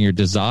influencing your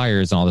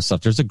desires and all this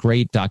stuff. There's a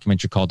great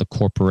documentary called The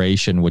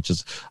Corporation, which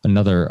is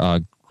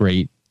another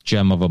great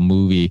gem of a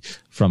movie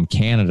from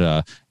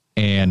Canada.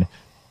 And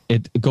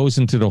it goes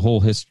into the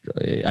whole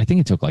history. I think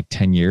it took like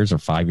 10 years or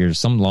 5 years,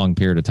 some long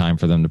period of time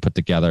for them to put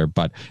together.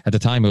 But at the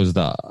time, it was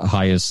the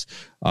highest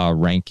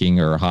ranking,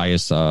 or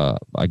highest, I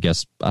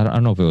guess, I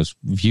don't know if it was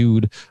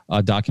viewed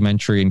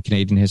documentary in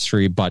Canadian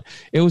history, but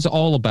it was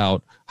all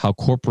about how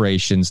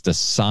corporations, the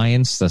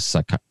science, the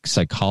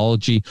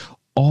psychology,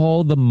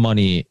 all the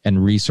money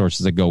and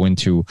resources that go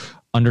into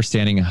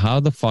understanding how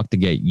the fuck to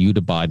get you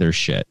to buy their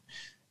shit.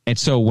 And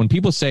so when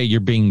people say you're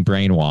being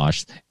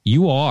brainwashed,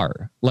 you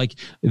are. Like,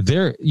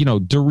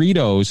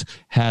 Doritos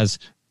has,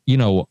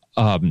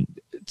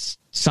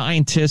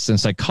 scientists and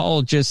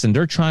psychologists, and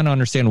they're trying to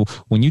understand,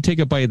 when you take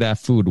a bite of that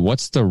food,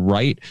 what's the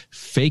right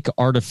fake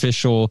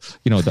artificial,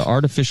 the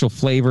artificial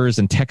flavors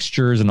and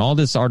textures and all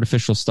this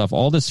artificial stuff,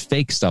 all this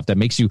fake stuff that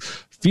makes you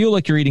feel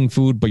like you're eating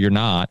food, but you're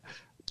not,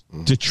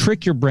 to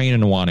trick your brain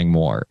into wanting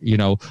more,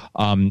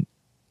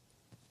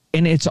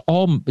 and it's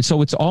all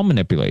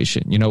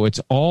manipulation, it's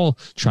all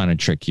trying to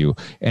trick you.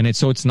 And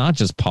it's not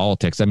just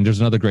politics. I mean, there's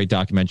another great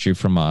documentary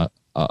from a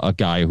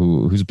guy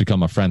who's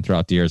become a friend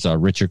throughout the years,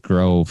 Richard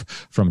Grove,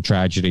 from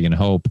Tragedy and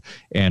Hope.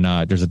 And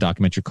there's a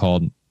documentary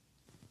called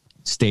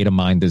state of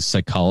mind, this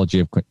psychology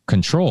of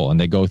control, and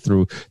they go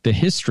through the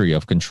history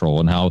of control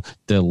and how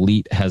the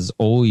elite has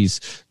always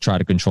tried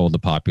to control the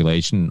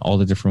population, all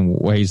the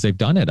different ways they've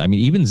done it. I mean,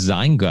 even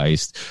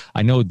Zeitgeist,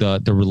 I know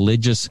the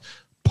religious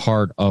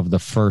part of the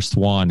first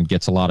one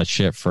gets a lot of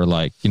shit for,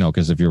 like, you know,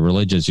 because if you're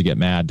religious, you get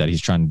mad that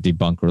he's trying to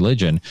debunk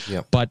religion.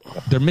 Yep. But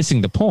they're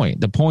missing the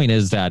point. The point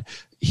is that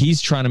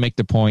he's trying to make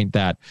the point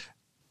that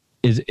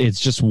it's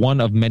just one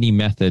of many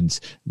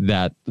methods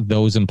that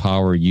those in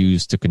power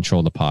use to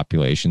control the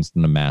populations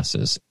and the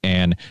masses.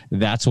 And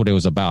that's what it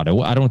was about.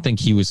 I don't think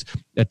he was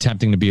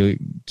attempting to be,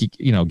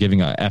 you know,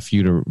 giving a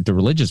FU to the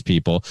religious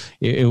people.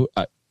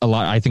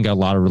 I think a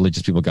lot of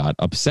religious people got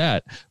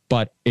upset,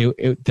 but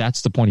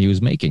that's the point he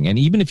was making. And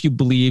even if you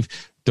believe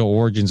the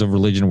origins of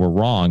religion were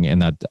wrong in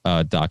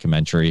that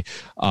documentary,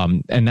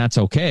 and that's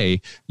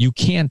okay, you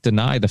can't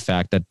deny the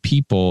fact that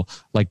people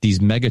like these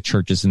mega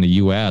churches in the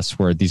U.S.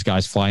 where these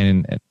guys fly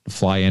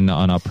in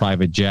on a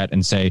private jet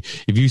and say,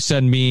 if you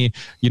send me,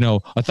 you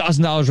know,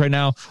 $1,000 right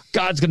now,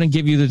 God's going to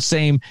give you the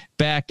same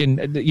back,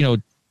 and, you know,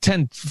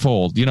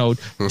 tenfold, you know,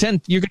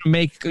 you're gonna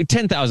make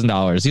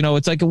 $10,000. You know,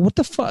 it's like, what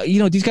the fuck? You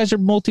know, these guys are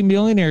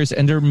multimillionaires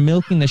and they're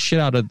milking the shit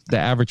out of the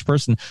average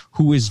person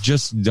who is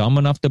just dumb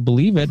enough to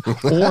believe it,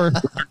 or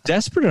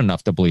desperate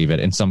enough to believe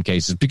it in some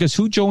cases. Because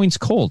who joins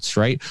cults,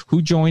 right?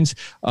 Who joins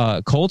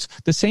cults?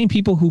 The same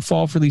people who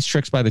fall for these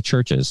tricks by the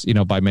churches, you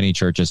know, by many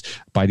churches,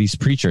 by these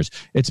preachers.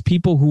 It's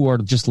people who are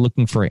just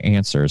looking for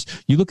answers.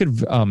 You look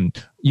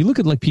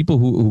at like people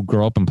who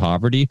grow up in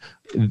poverty,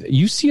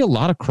 you see a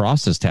lot of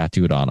crosses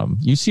tattooed on them.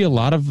 You see a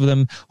lot of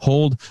them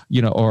hold,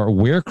 you know, or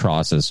wear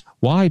crosses.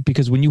 Why?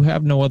 Because when you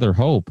have no other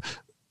hope,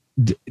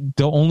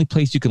 the only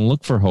place you can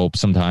look for hope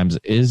sometimes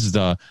is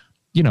the,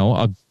 you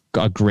know,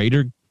 a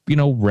greater, you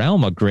know,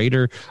 realm, a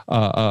greater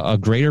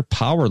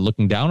power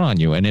looking down on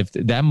you. And if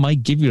that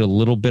might give you a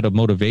little bit of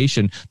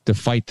motivation to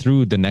fight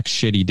through the next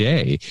shitty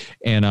day.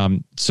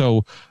 And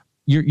so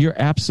you're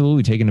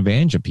absolutely taking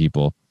advantage of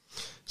people.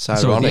 It's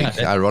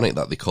ironic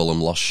that they call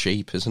them lost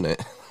sheep, isn't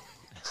it?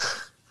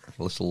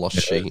 Little lost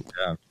sheep.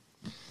 Yeah.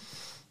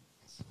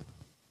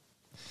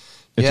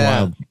 It's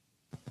wild.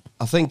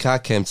 I think I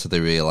came to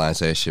the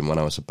realization when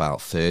I was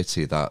about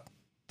 30 that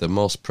the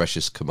most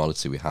precious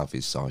commodity we have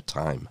is our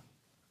time.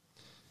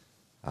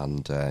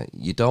 And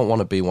you don't want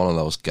to be one of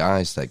those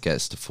guys that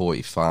gets to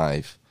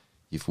 45,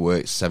 you've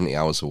worked 70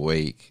 hours a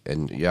week,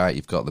 and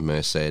you've got the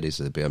Mercedes,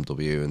 the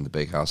BMW, and the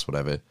big house,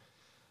 whatever.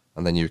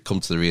 And then you come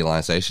to the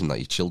realization that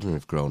your children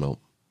have grown up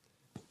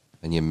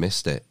and you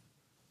missed it.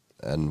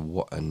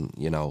 And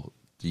you know,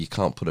 you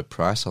can't put a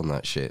price on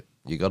that shit.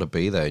 You got to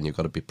be there and you've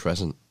got to be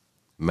present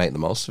and make the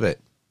most of it,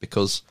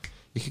 because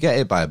you could get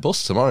hit by a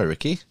bus tomorrow,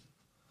 Ricky.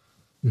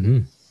 Mm-hmm.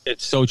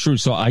 It's so true.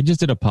 So I just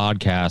did a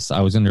podcast.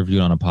 I was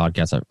interviewed on a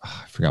podcast.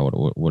 I forgot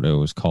what it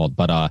was called,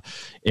 but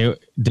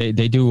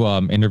they do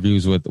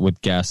interviews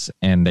with guests,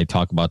 and they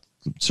talk about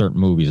certain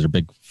movies. They're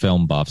big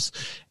film buffs,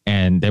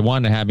 and they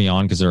wanted to have me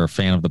on because they're a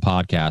fan of the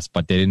podcast,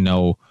 but they didn't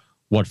know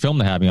what film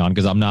to have me on,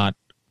 because I'm not,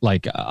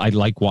 like, I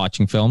like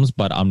watching films,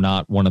 but I'm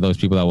not one of those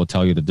people that will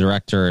tell you the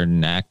director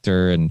and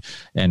actor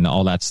and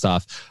all that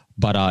stuff.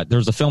 But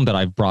there's a film that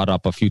I've brought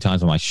up a few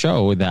times on my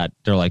show that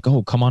they're like,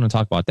 oh, come on and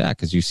talk about that,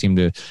 because you seem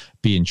to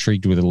be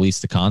intrigued with at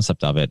least the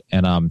concept of it.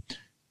 And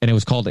it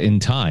was called In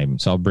Time.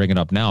 So I'll bring it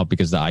up now,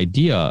 because the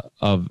idea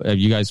of, have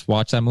you guys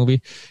watched that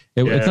movie?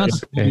 It's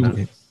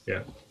not.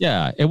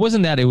 Yeah, it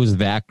wasn't that it was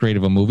that great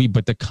of a movie,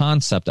 but the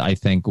concept, I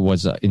think,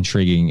 was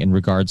intriguing in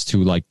regards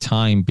to, like,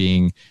 time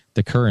being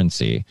the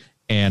currency.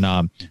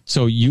 And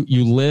so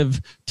you live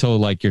till,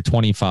 like, you're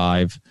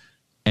 25,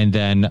 and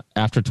then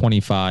after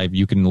 25,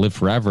 you can live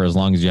forever as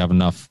long as you have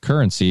enough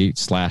currency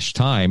 /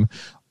 time,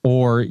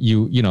 or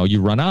you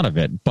run out of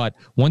it. But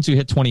once you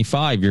hit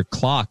 25, your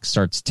clock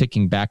starts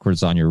ticking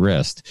backwards on your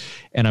wrist.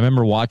 And I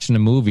remember watching the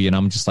movie, and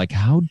I'm just like,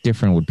 how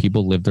different would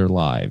people live their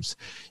lives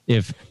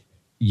if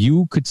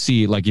you could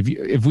see, like,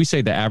 if we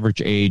say the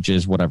average age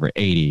is whatever,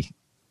 80,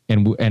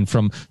 and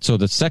from, so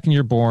the second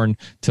you're born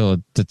till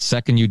the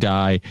second you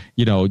die,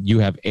 you know, you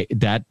have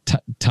that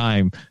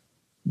time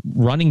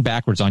running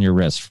backwards on your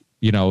wrist,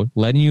 you know,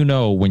 letting you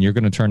know when you're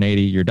going to turn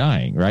 80, you're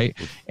dying, right?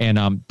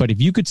 And but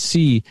if you could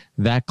see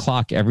that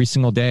clock every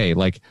single day,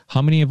 like,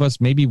 how many of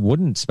us maybe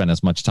wouldn't spend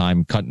as much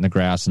time cutting the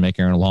grass and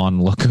making our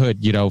lawn look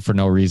good, you know, for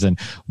no reason?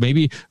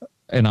 Maybe,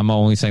 and I'm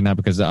only saying that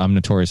because I'm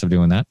notorious of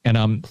doing that.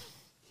 And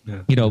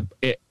you know,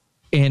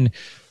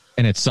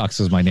 and it sucks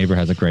because my neighbor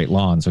has a great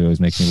lawn, so he always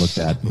makes me look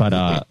bad. But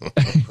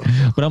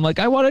but I'm like,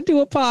 I want to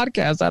do a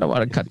podcast. I don't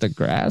want to cut the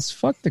grass.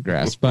 Fuck the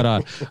grass.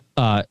 But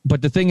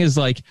the thing is,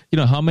 like, you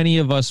know, how many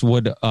of us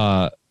would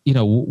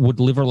would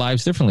live our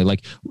lives differently?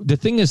 Like, the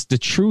thing is, the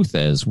truth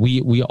is,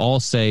 we all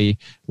say,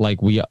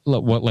 like,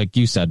 what, like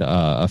you said,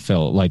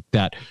 Phil, like,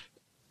 that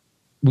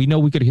we know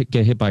we could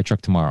get hit by a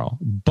truck tomorrow,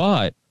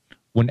 but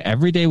when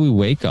every day we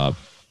wake up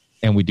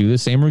and we do the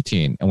same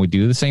routine and we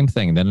do the same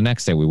thing, and then the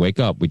next day we wake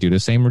up, we do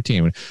the same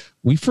routine,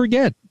 we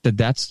forget that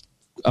that's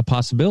a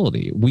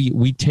possibility.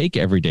 We take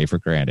every day for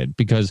granted,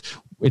 because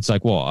it's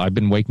like, well, I've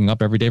been waking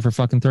up every day for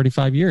fucking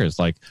 35 years.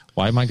 Like,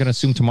 why am I going to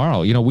assume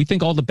tomorrow? You know, we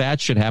think all the bad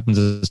shit happens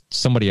to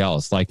somebody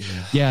else. Like,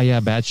 yeah,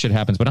 bad shit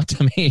happens, but not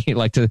to me.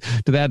 Like to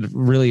that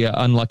really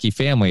unlucky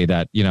family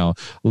that, you know,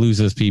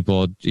 loses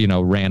people, you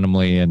know,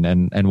 randomly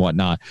and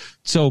whatnot.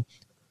 So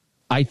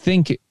I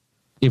think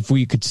if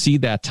we could see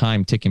that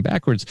time ticking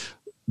backwards,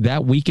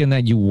 that weekend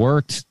that you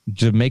worked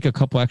to make a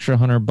couple extra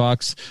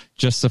 $100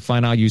 just to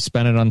find out you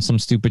spent it on some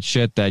stupid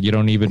shit that you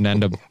don't even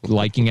end up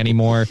liking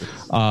anymore,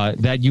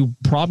 that you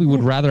probably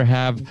would rather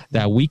have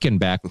that weekend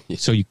back.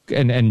 So you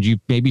and you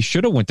maybe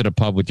should have went to the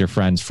pub with your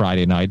friends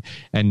Friday night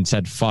and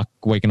said, fuck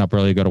waking up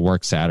early to go to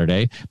work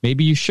Saturday.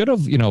 Maybe you should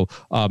have,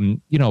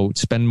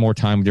 spend more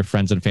time with your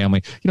friends and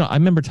family. You know, I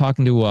remember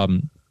talking to,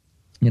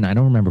 I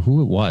don't remember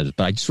who it was,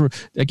 but I just,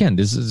 again,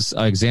 this is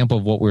an example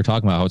of what we were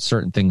talking about, how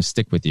certain things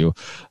stick with you.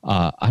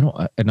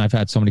 And I've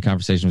had so many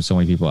conversations with so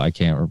many people, I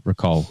can't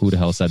recall who the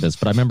hell said this,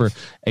 but I remember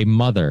a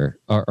mother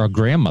or a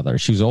grandmother,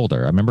 she was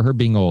older. I remember her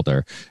being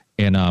older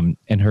and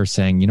her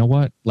saying, you know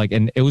what, like,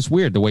 and it was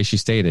weird the way she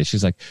stated.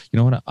 She's like, you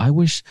know what, I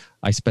wish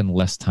I spent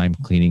less time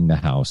cleaning the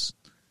house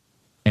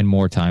and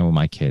more time with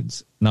my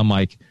kids. And I'm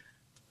like,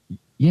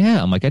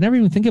 I never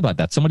even think about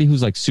that. Somebody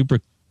who's like super,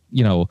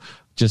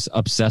 just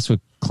obsessed with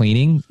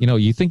cleaning,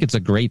 you think it's a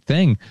great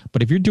thing,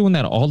 but if you're doing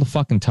that all the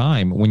fucking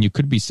time when you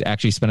could be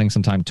actually spending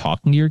some time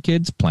talking to your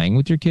kids, playing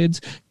with your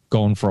kids,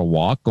 going for a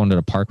walk, going to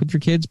the park with your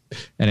kids,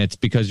 and it's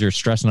because you're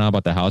stressing out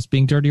about the house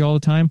being dirty all the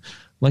time,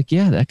 like,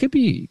 that could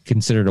be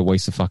considered a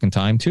waste of fucking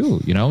time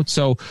too,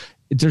 So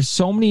there's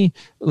so many,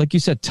 like you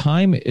said,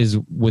 time is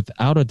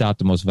without a doubt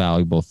the most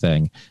valuable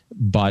thing,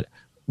 but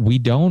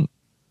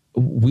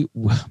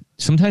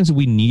sometimes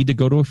we need to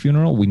go to a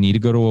funeral, we need to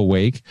go to a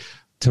wake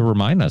to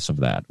remind us of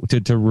that,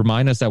 to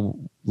remind us that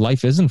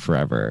life isn't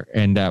forever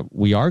and that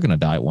we are going to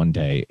die one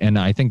day. And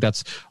I think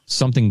that's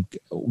something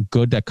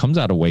good that comes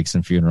out of wakes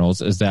and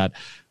funerals, is that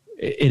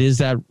it is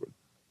that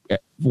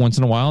once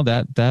in a while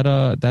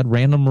that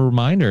random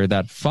reminder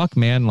that, fuck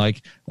man,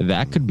 like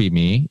that could be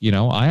me.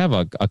 I have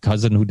a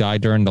cousin who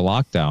died during the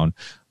lockdown.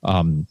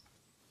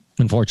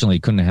 Unfortunately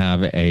couldn't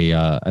have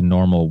a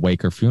normal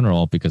wake or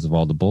funeral because of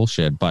all the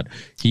bullshit, but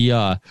he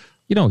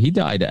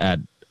died at,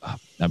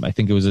 I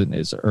think it was in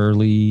his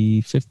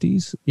early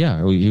 50s.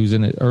 Yeah, he was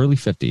in his early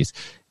 50s.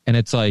 And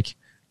it's like,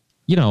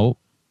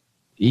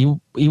 he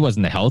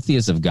wasn't the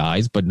healthiest of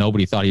guys, but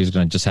nobody thought he was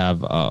going to just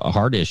have a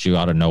heart issue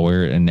out of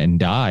nowhere and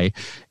die.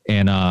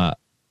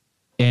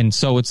 And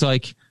so it's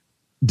like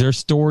there's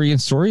story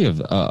of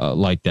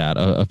like that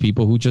of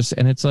people who just,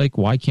 and it's like,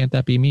 why can't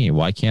that be me?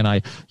 Why can't I,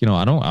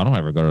 I don't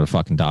ever go to the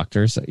fucking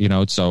doctors,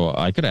 so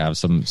I could have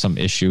some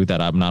issue that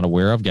I'm not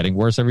aware of getting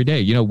worse every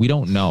day. We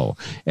don't know.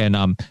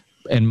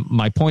 And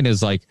my point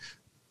is, like,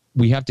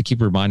 we have to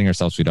keep reminding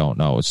ourselves we don't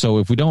know. So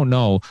if we don't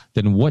know,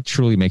 then what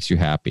truly makes you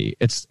happy?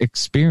 It's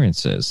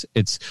experiences.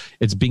 It's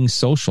being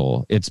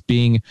social. It's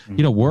being,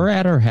 we're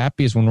at our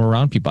happiest when we're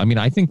around people. I mean,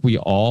 I think we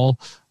all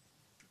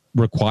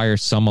require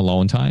some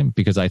alone time,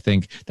 because I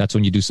think that's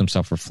when you do some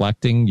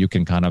self-reflecting. You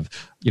can kind of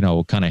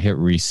hit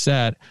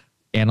reset,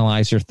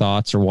 analyze your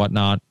thoughts or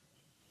whatnot.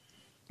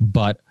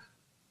 But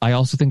I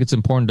also think it's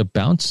important to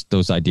bounce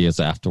those ideas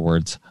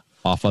afterwards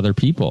off other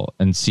people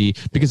and see,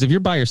 because if you're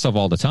by yourself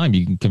all the time,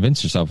 you can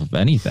convince yourself of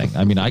anything.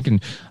 I mean, I can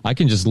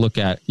just look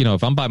at,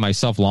 if I'm by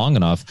myself long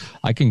enough,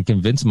 I can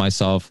convince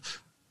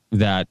myself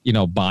that,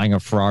 buying a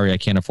Ferrari I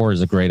can't afford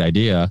is a great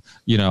idea,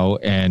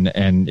 and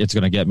it's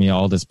going to get me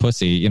all this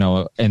pussy,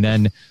 and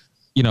then,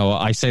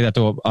 I say that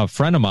to a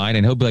friend of mine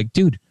and he'll be like,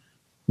 dude,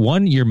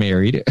 one, you're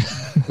married.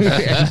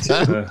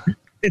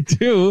 And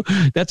two,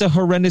 that's a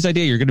horrendous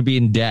idea. You're going to be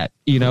in debt,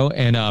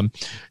 and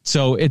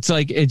so it's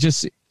like, it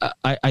just,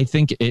 I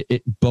think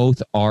it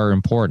both are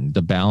important,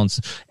 the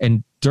balance.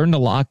 And during the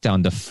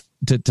lockdown,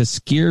 to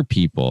scare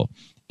people,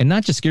 and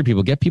not just scare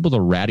people, get people to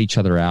rat each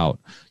other out.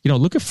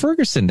 Look at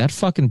Ferguson, that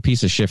fucking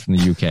piece of shit from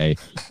the UK,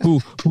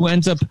 who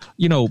ends up,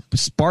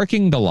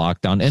 sparking the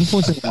lockdown,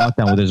 influencing the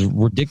lockdown with his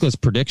ridiculous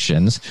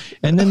predictions.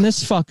 And then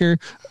this fucker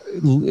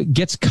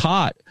gets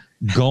caught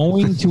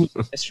going to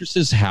his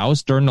mistress's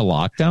house during the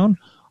lockdown.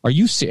 Are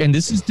you? And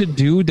this is the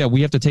dude that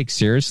we have to take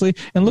seriously.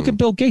 And look at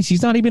Bill Gates.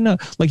 He's not even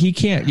he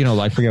can't.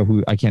 I forget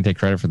who. I can't take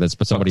credit for this,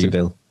 but somebody. Dr.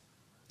 Bill.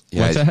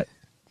 Yeah, what's that?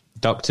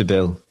 Dr.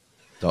 Bill.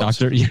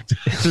 Dr.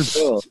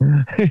 Bill.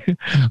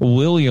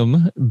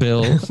 William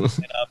Bill.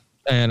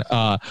 And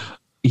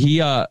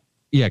he.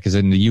 Because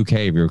in the UK,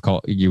 if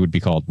you would be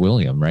called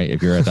William, right?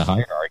 If you're at the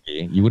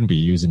hierarchy, you wouldn't be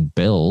using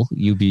Bill.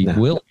 You'd be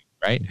William,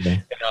 right? Okay.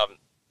 And,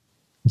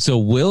 so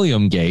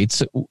William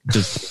Gates,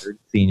 just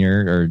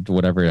senior or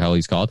whatever the hell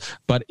he's called,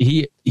 but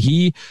he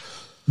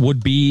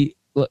would be,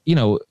 what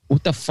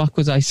the fuck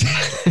was I saying?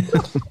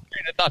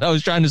 I thought I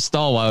was trying to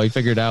stall while he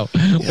figured out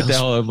what the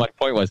hell my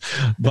point was.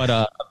 But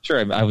I'm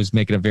sure I was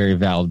making a very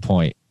valid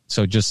point.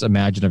 So just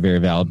imagine a very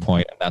valid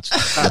point, and that's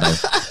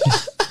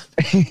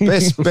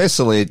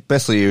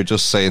basically, you were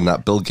just saying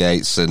that Bill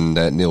Gates and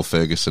Neil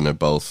Ferguson are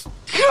both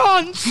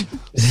cunts.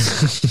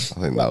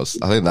 I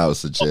think that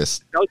was the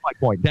gist. That was my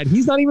point. That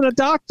he's not even a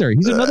doctor.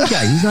 He's another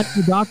guy. He's not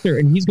even a doctor,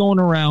 and he's going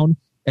around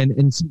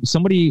And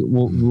somebody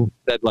will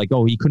said like,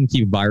 oh, he couldn't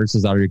keep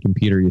viruses out of your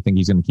computer. You think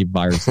he's going to keep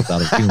viruses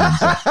out of humans?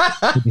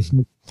 It's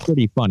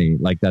pretty funny.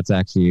 Like that's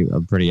actually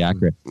pretty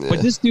accurate. Yeah.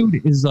 But this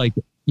dude is like,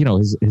 you know,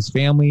 his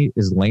family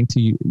is linked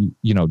to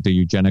the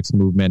eugenics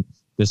movement.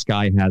 This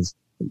guy has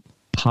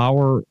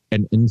power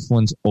and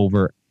influence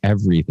over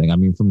everything. I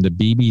mean, from the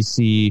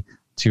BBC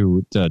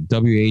to the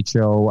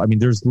WHO. I mean,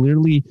 there's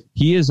literally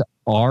he is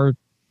our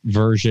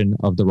version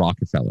of the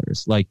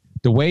Rockefellers. Like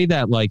the way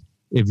that like.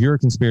 If you're a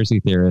conspiracy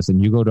theorist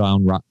and you go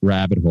down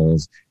rabbit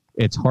holes,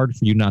 it's hard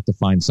for you not to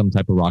find some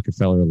type of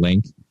Rockefeller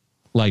link.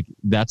 Like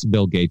that's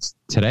Bill Gates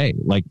today.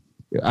 Like,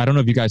 I don't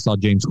know if you guys saw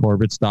James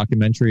Corbett's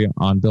documentary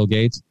on Bill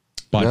Gates,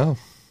 but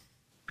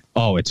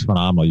oh, it's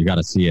phenomenal. You got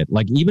to see it.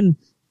 Like even,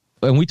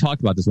 and we talked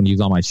about this when he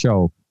was on my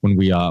show, when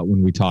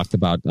we talked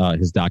about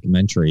his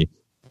documentary,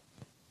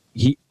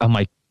 I'm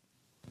like,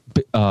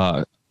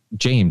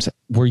 James,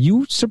 were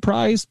you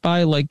surprised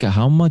by like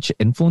how much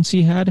influence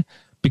he had?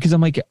 Because I'm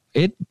like,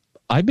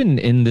 I've been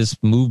in this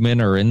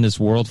movement or in this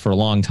world for a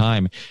long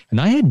time, and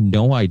I had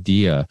no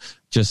idea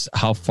just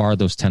how far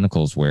those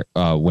tentacles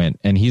went.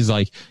 And he's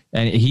like,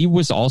 and he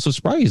was also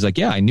surprised. He's like,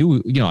 yeah, I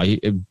knew,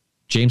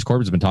 James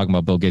Corbett's been talking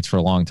about Bill Gates for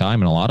a long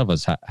time, and a lot of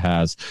us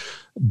has,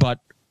 but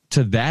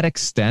to that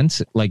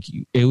extent, like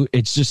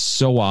it's just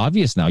so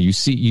obvious now. You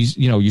see,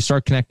 you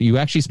start connecting. You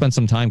actually spend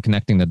some time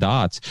connecting the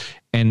dots,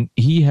 and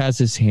he has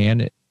his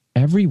hand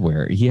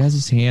everywhere. He has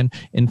his hand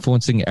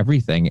influencing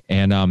everything,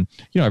 and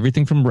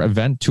everything from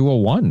Event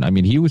 201. I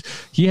mean,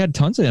 he had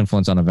tons of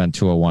influence on Event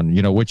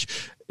 201, which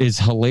is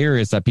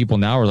hilarious that people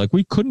now are like,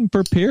 we couldn't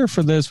prepare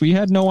for this, we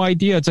had no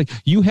idea. It's like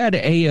you had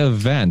a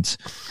event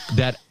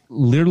that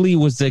literally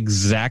was the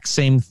exact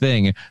same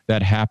thing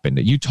that happened.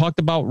 You talked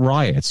about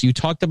riots, you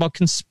talked about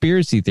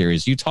conspiracy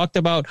theories, you talked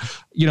about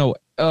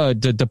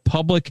the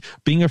public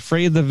being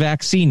afraid of the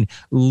vaccine.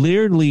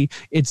 Literally,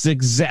 it's the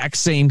exact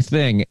same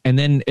thing. And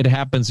then it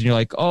happens and you're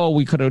like, oh,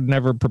 we could have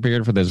never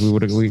prepared for this. We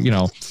would have,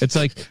 it's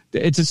like,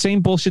 it's the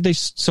same bullshit they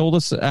sold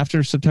us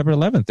after September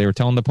 11th. They were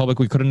telling the public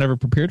we could have never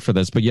prepared for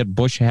this. But yet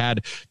Bush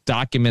had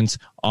documents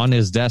on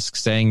his desk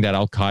saying that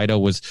Al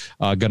Qaeda was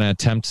going to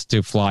attempt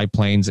to fly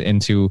planes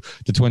into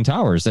the Twin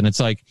Towers. And it's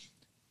like,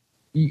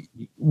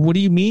 what do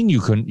you mean you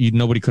couldn't?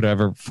 Nobody could have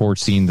ever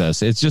foreseen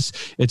this.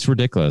 It's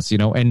ridiculous,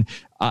 And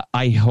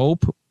I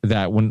hope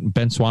that when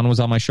Ben Swan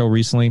was on my show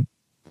recently,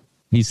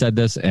 he said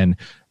this, and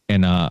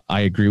I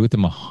agree with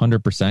him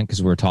 100%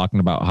 because we were talking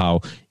about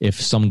how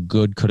if some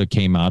good could have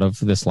came out of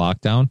this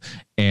lockdown,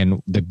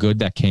 and the good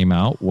that came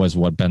out was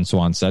what Ben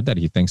Swan said, that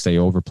he thinks they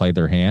overplayed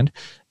their hand.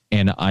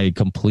 And I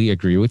completely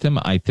agree with him.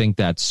 I think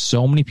that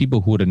so many people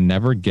who would have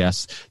never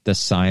guessed the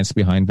science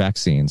behind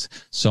vaccines,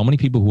 so many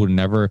people who would have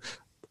never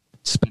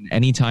spend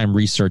any time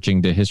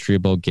researching the history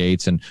of Bill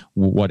Gates and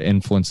what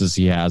influences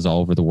he has all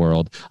over the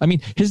world. I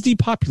mean, his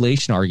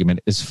depopulation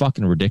argument is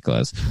fucking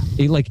ridiculous.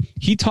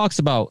 He talks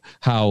about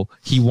how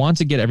he wants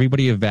to get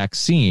everybody a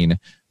vaccine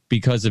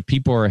because if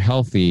people are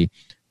healthy,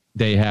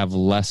 they have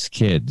less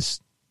kids.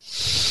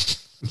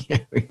 Yeah,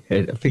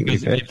 I think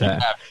we've heard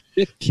that. If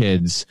you have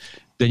kids,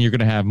 then you're going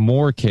to have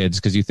more kids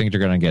because you think they're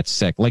going to get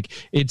sick. Like,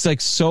 it's like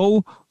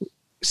so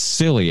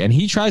silly. And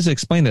he tries to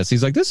explain this.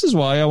 He's like, this is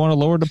why I want to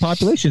lower the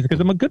population, because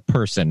I'm a good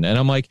person. And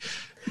I'm like,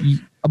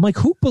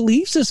 who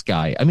believes this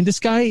guy? I mean, this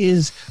guy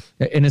is,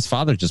 and his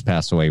father just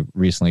passed away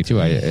recently too.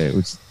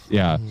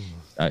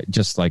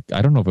 Just like,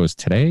 I don't know if it was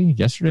today,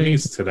 yesterday. I think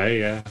it's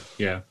today.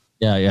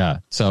 Yeah.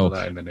 So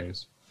that in the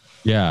news.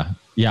 Yeah.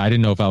 I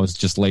didn't know if I was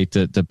just late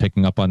to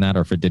picking up on that,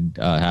 or if it did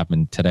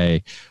happen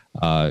today.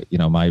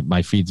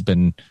 My feed's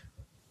been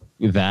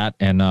that,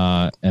 and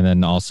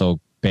then also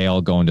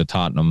Bale going to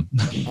Tottenham.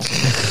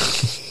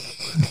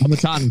 I'm a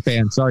Tottenham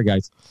fan. Sorry,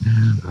 guys.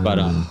 But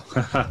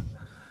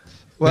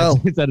well,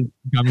 is that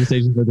a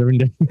conversation for a different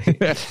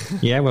day?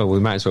 Yeah, well, we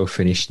might as well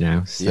finish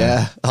now. So.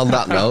 Yeah, on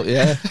that note,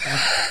 yeah.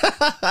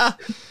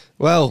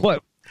 Well,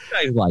 what do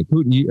you guys like?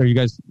 Are you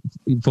guys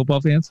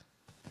football fans?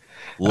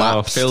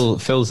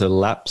 Phil's a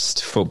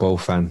lapsed football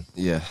fan.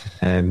 Yeah.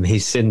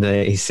 He's seen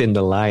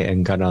the light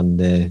and gone on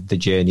the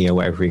journey, or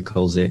whatever he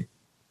calls it.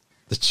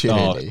 The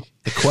journey.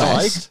 The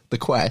quest. The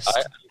quest.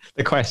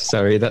 The quest,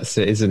 sorry, that's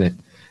it, isn't it?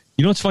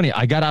 You know what's funny?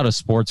 I got out of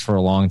sports for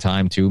a long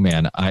time too,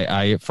 man.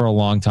 I for a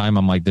long time,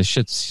 I'm like, this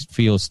shit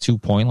feels too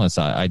pointless.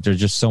 There's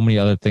just so many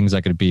other things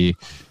I could be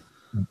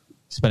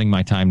spending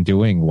my time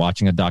doing,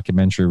 watching a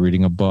documentary,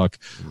 reading a book,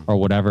 or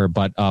whatever.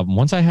 But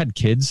once I had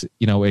kids,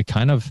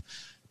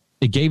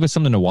 it gave us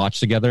something to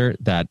watch together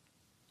that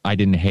I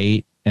didn't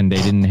hate and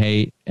they didn't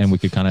hate, and we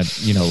could kind of,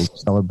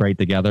 celebrate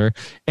together.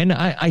 And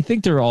I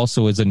think there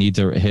also is a need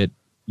to hit,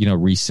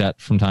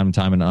 reset from time to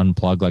time and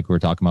unplug, like we were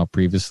talking about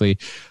previously.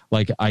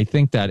 Like, I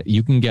think that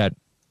you can get,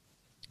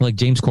 like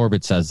James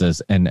Corbett says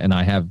this, and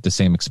I have the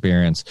same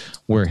experience,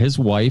 where his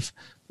wife,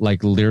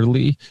 like,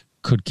 literally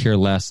could care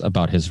less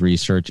about his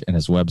research and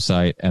his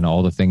website and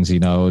all the things he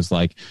knows.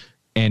 Like,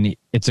 and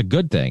it's a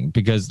good thing,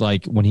 because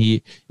like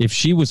if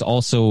she was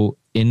also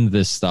in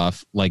this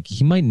stuff, like,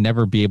 he might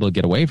never be able to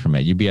get away from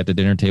it. You'd be at the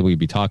dinner table, you'd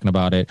be talking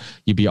about it,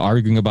 you'd be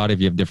arguing about it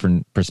if you have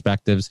different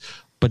perspectives.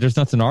 but there's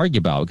nothing to argue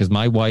about because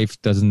my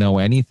wife doesn't know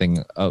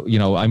anything.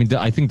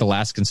 I think the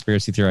last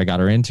conspiracy theory I got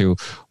her into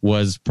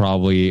was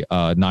probably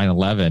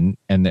 9/11,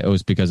 and it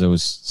was because it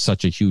was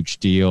such a huge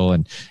deal,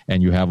 and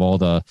you have all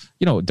the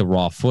the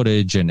raw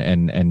footage,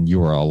 and you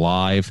were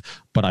alive.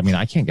 But I mean,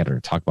 I can't get her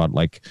to talk about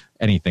like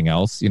anything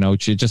else.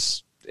 She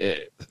just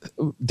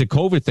the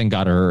COVID thing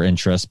got her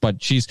interest,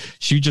 but she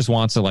just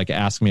wants to like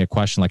ask me a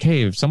question like,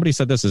 hey, if somebody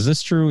said this, is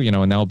this true?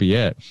 And that'll be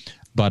it.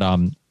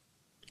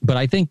 But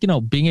I think,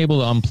 being able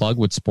to unplug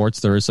with sports,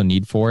 there is a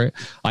need for it.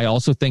 I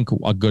also think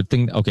a good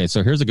thing. Okay,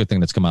 so here's a good thing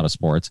that's come out of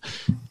sports,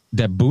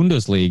 that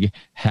Bundesliga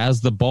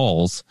has the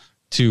balls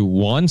to,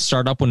 one,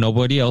 start up when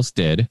nobody else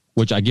did,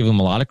 which I give them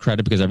a lot of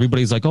credit because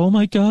everybody's like, oh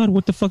my God,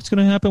 what the fuck's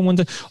going to happen when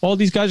all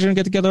these guys are going to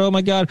get together? Oh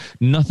my God,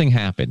 nothing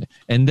happened.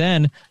 And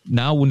then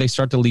now when they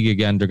start the league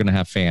again, they're going to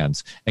have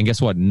fans. And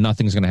guess what?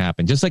 Nothing's going to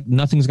happen. Just like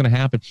nothing's going to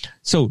happen.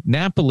 So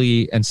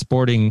Napoli and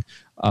Sporting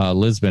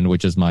Lisbon,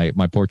 which is my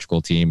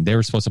Portugal team, they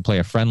were supposed to play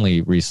a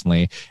friendly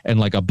recently, and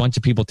like a bunch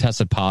of people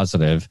tested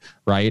positive,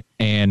 right?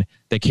 And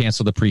they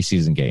canceled the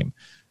preseason game.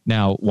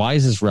 Now, why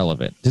is this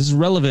relevant? This is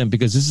relevant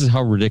because this is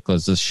how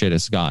ridiculous this shit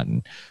has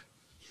gotten.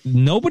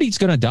 Nobody's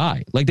going to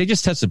die. Like, they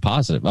just tested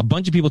positive. A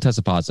bunch of people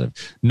tested positive.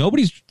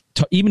 Nobody's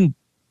even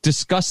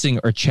discussing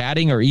or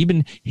chatting or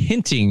even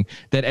hinting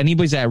that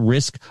anybody's at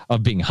risk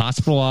of being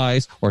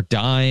hospitalized or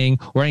dying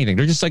or anything.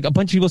 They're just like, a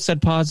bunch of people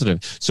said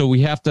positive, so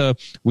we have to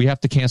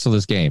cancel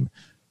this game.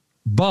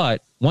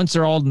 But once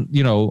they're all,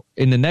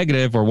 in the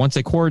negative, or once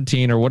they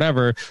quarantine or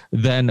whatever,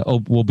 then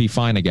we'll be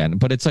fine again.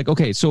 But it's like,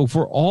 okay, so if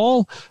we're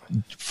all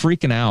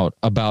freaking out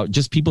about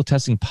just people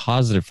testing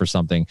positive for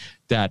something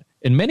that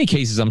in many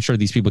cases, I'm sure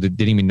these people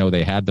didn't even know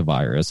they had the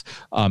virus,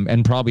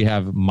 and probably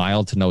have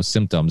mild to no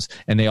symptoms,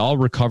 and they all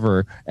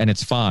recover and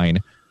it's fine,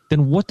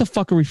 then what the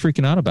fuck are we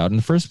freaking out about in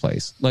the first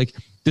place? Like,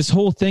 this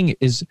whole thing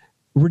is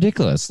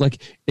ridiculous. Like,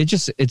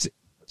 it's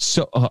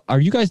so,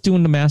 are you guys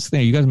doing the mask thing?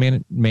 Are you guys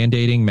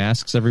mandating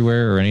masks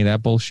everywhere or any of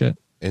that bullshit?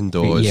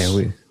 Indoors.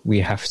 Yeah, we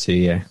have to,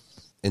 yeah.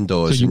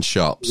 Indoors in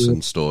shops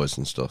and stores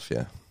and stuff,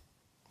 yeah.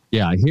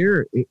 Yeah,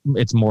 here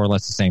it's more or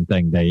less the same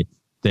thing.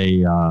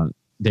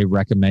 They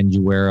recommend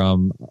you wear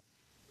them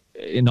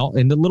in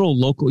the little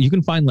local. You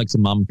can find like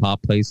some mom and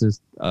pop places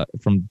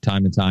from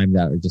time to time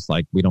that are just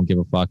like, we don't give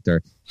a fuck.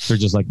 They're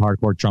just like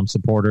hardcore Trump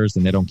supporters,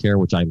 and they don't care,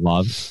 which I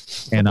love.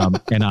 And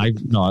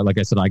like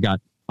I said,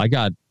 I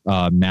got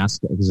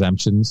mask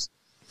exemptions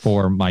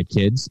for my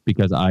kids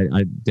because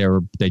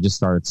they just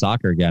started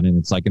soccer again, and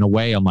it's like, in a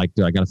way, I'm like,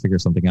 dude, I got to figure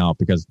something out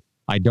because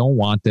I don't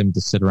want them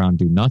to sit around and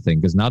do nothing,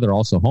 because now they're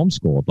also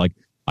homeschooled. Like,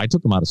 I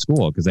took them out of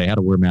school because they had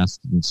to wear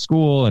masks in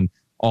school, and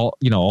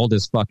all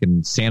this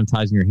fucking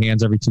sanitizing your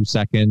hands every 2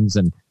 seconds,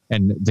 and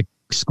the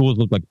schools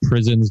look like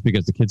prisons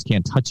because the kids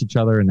can't touch each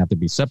other and have to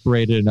be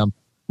separated. And I'm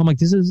like,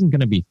 this isn't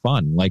going to be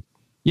fun. Like,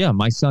 yeah,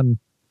 my son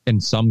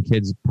and some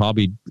kids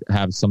probably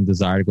have some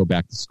desire to go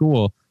back to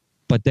school,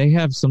 but they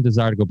have some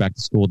desire to go back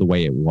to school the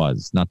way it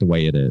was, not the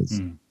way it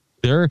is.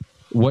 The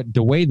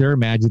way they're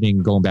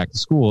imagining going back to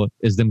school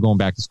is them going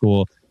back to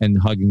school and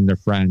hugging their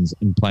friends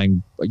and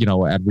playing,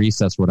 at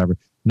recess or whatever.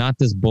 Not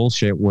this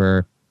bullshit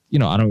where,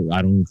 I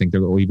don't think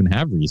they'll even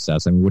have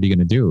recess. I mean, what are you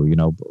going to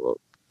do?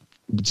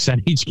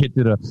 Send each kid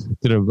to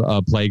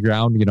the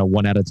playground,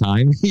 one at a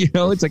time.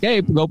 It's like,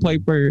 hey, go play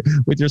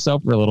with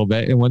yourself for a little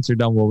bit, and once you're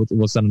done,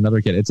 we'll send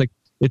another kid. It's like,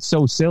 it's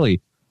so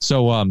silly.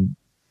 So,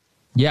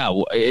 yeah,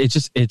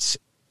 this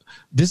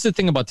is the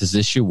thing about this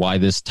issue, why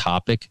this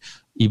topic,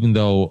 even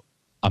though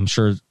I'm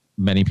sure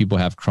many people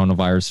have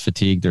coronavirus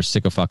fatigue, they're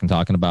sick of fucking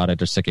talking about it,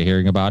 they're sick of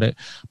hearing about it.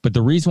 But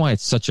the reason why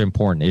it's such an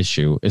important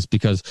issue is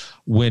because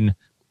when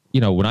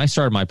I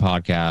started my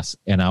podcast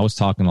and I was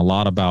talking a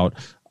lot about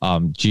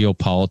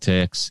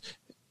geopolitics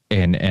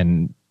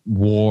and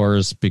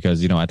wars,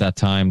 because at that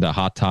time the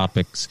hot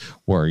topics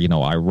were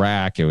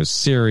Iraq, it was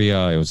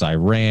Syria, it was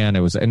Iran,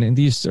 and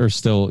these are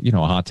still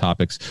hot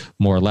topics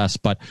more or less,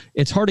 but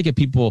it's hard to get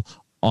people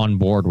on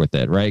board with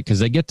it, right? Because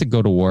they get to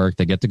go to work,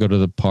 they get to go to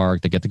the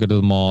park, they get to go to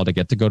the mall, they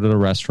get to go to the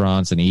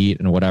restaurants and eat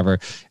and whatever,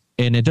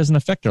 and it doesn't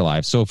affect their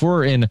lives. So if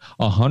we're in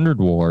 100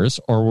 wars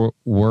or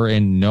we're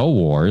in no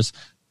wars,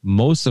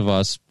 most of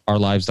us, our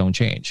lives don't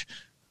change.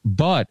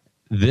 But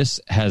this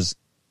has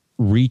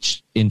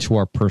reached into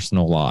our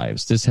personal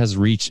lives. This has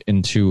reached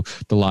into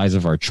the lives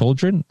of our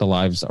children, the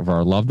lives of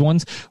our loved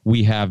ones.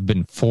 We have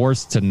been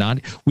forced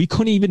to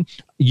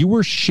you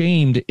were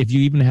shamed if you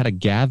even had a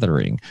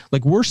gathering.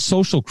 Like, we're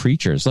social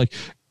creatures. Like,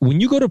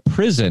 when you go to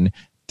prison,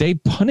 they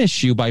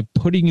punish you by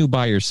putting you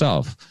by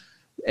yourself,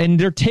 and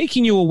they're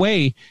taking you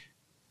away,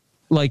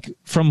 like,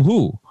 from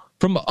who?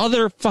 From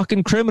other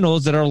fucking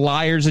criminals that are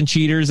liars and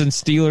cheaters and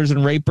stealers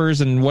and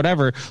rapers and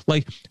whatever.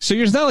 Like, so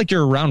it's not like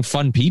you're around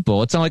fun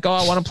people. It's not like, oh,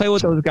 I want to play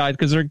with those guys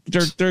because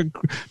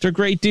they're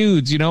great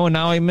dudes, and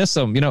now I miss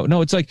them.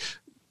 No, it's like,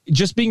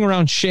 just being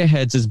around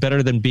shitheads is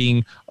better than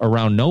being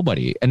around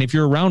nobody. And if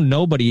you're around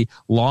nobody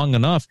long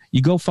enough,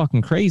 you go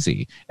fucking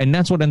crazy, and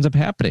that's what ends up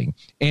happening.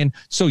 And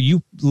so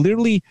you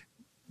literally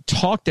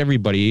talked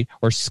everybody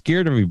or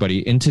scared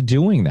everybody into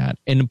doing that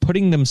and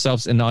putting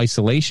themselves in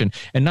isolation.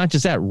 And not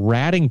just that,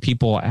 ratting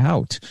people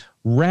out,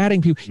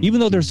 even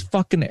though there's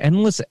fucking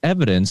endless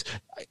evidence.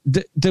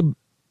 The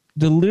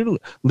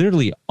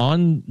literally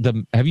on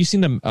the, have you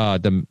seen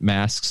the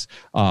masks,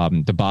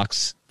 the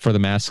box for the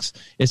masks?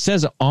 It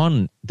says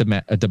on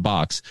the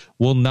box,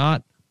 will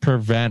not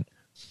prevent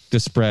the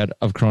spread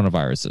of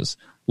coronaviruses.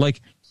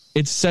 Like,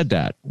 it said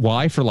that.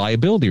 Why? For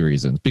liability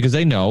reasons, because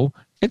they know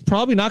it's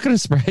probably not going to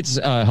spread,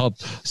 help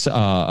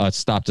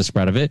stop the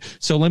spread of it.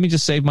 So let me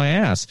just save my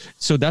ass.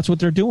 So that's what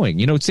they're doing.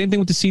 You know, same thing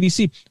with the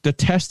CDC, the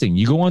testing.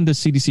 You go on the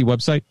CDC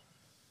website,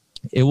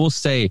 it will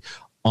say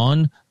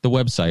on the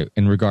website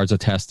in regards to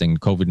testing,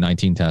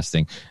 COVID-19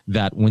 testing,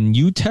 that when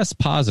you test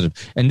positive,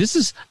 and this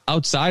is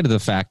outside of the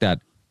fact that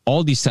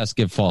all these tests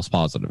give false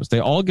positives. They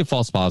all give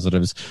false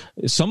positives.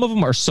 Some of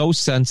them are so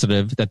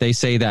sensitive that they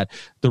say that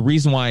the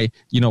reason why,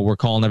 you know, we're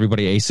calling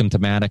everybody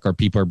asymptomatic or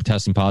people are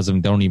testing positive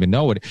and don't even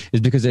know it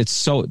is because it's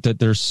so that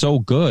they're so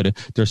good.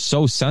 They're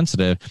so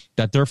sensitive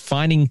that they're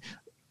finding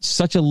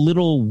such a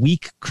little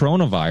weak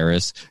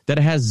coronavirus that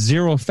it has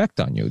zero effect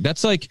on you.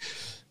 That's like,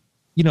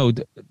 you know,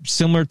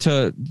 similar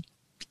to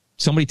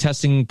somebody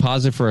testing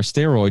positive for a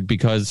steroid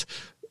because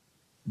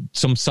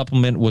some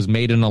supplement was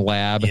made in a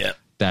lab. Yeah.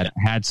 That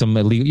had some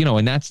illegal, you know,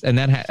 and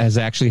that has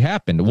actually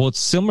happened. Well, it's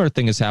similar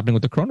thing is happening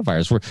with the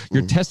coronavirus, where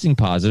you're testing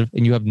positive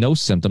and you have no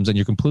symptoms and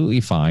you're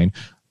completely fine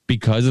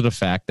because of the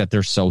fact that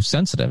they're so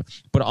sensitive.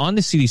 But on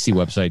the CDC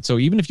website, so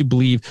even if you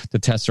believe the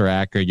tests are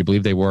accurate, you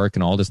believe they work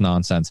and all this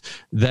nonsense,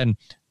 then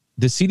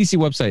the CDC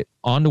website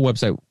on the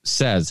website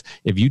says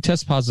if you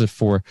test positive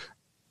for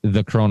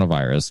the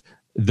coronavirus,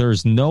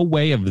 there's no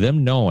way of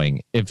them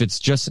knowing if it's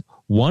just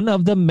one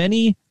of the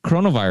many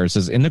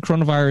coronaviruses in the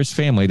coronavirus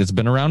family that's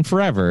been around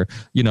forever,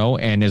 you know,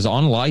 and is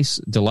on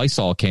the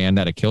Lysol can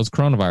that it kills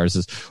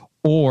coronaviruses,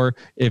 or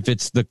if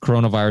it's the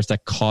coronavirus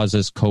that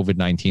causes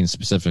COVID-19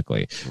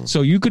 specifically.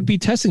 So you could be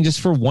testing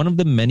just for one of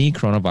the many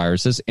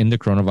coronaviruses in the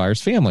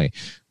coronavirus family,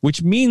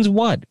 which means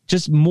what?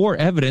 Just more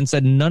evidence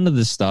that none of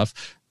this stuff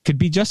could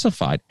be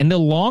justified. And the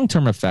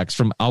long-term effects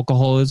from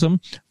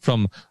alcoholism,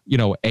 from, you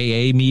know,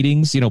 AA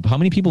meetings, you know, how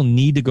many people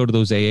need to go to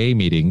those AA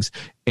meetings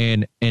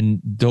and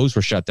those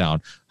were shut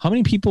down? How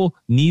many people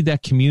need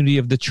that community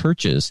of the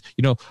churches?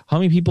 You know, how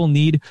many people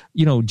need,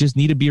 you know, just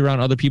need to be around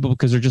other people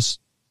because they're just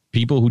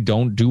people who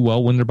don't do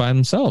well when they're by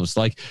themselves?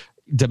 Like,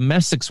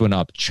 domestics went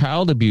up,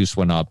 child abuse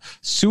went up,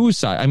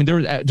 suicide. I mean,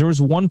 there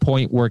was one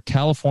point where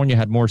California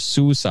had more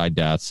suicide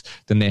deaths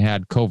than they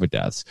had COVID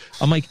deaths.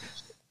 I'm like,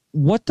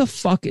 what the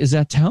fuck is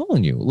that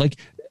telling you? Like,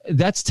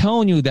 that's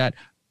telling you that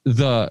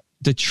the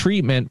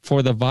treatment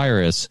for the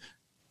virus,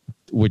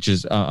 which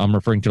is I'm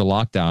referring to the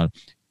lockdown,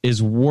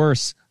 is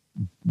worse,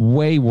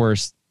 way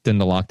worse than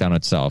the lockdown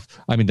itself.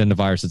 I mean, than the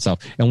virus itself.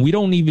 And we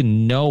don't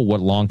even know what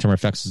long-term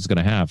effects it's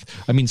going to have.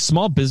 I mean,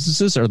 small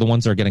businesses are the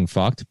ones that are getting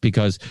fucked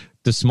because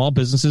the small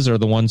businesses are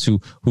the ones who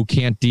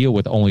can't deal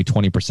with only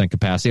 20%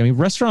 capacity. I mean,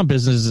 restaurant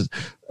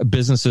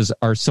businesses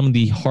are some of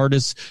the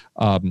hardest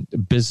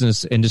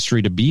business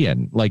industry to be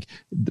in. Like,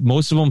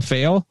 most of them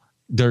fail.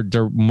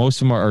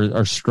 Most of them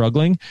are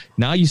struggling.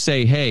 Now you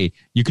say, hey,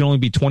 you can only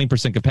be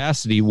 20%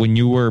 capacity when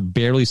you were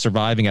barely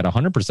surviving at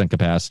 100%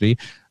 capacity.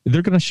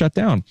 They're going to shut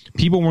down.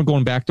 People weren't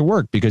going back to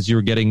work because you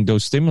were getting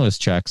those stimulus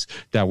checks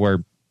that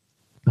were,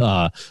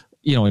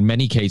 you know, in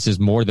many cases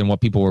more than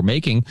what people were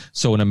making.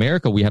 So in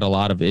America, we had a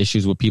lot of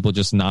issues with people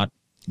just not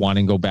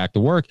wanting to go back to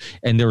work.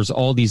 And there was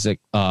all these new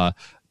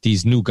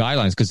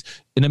guidelines, because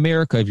in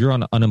America, if you're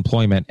on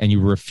unemployment and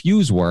you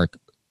refuse work,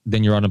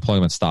 then your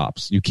unemployment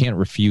stops. You can't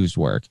refuse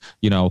work,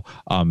 you know.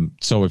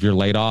 So if you're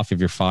laid off, if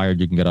you're fired,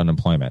 you can get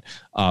unemployment.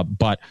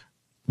 But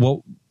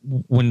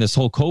when this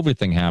whole COVID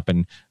thing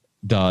happened,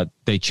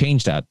 they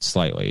changed that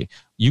slightly.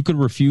 You could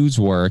refuse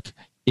work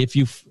if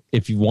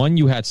one,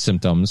 you had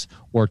symptoms,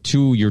 or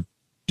two,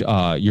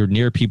 you're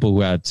near people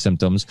who had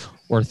symptoms,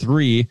 or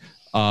three,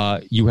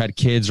 you had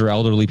kids or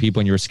elderly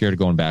people and you were scared of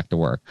going back to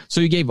work. So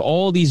you gave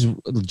all these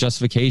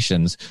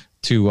justifications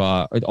to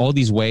all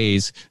these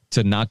ways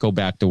to not go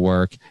back to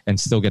work and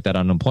still get that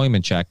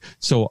unemployment check.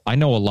 So I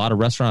know a lot of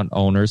restaurant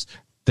owners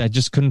that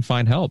just couldn't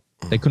find help.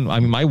 They couldn't. I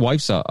mean, my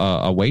wife's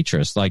a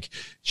waitress. Like,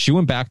 she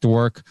went back to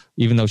work,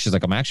 even though she's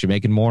like, I'm actually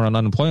making more on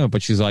unemployment,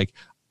 but she's like,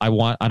 I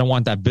don't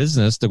want that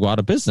business to go out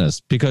of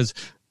business, because,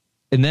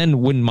 and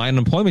then when my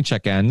unemployment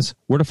check ends,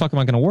 where the fuck am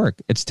I going to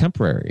work? It's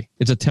temporary.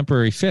 It's a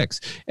temporary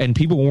fix. And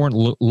people weren't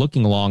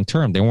looking long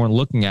term. They weren't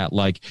looking at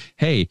like,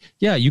 hey,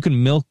 yeah, you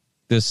can milk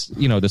this,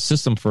 you know, the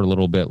system for a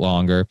little bit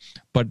longer,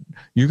 but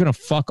you're going to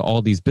fuck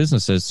all these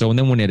businesses. So, and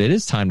then when it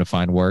is time to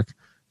find work,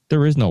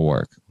 there is no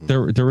work.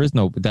 There is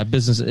no, that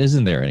business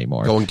isn't there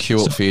anymore. Go and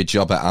queue up for your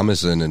job at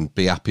Amazon and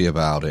be happy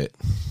about it.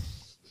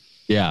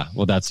 Yeah.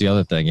 Well, that's the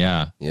other thing.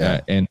 Yeah.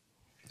 And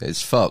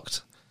it's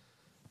fucked.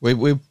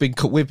 We've been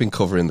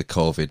covering the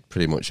COVID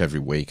pretty much every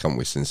week, haven't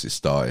we, since it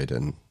started,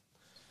 and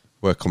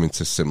we're coming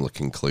to similar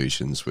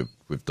conclusions.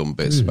 We've done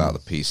bits about the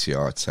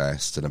PCR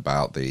test and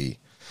about a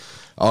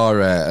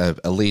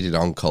leading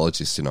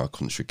oncologist in our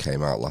country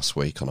came out last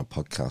week on a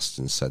podcast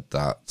and said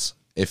that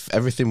if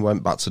everything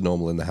went back to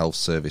normal in the health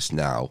service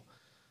now,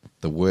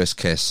 the worst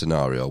case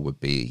scenario would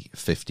be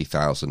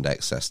 50,000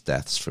 excess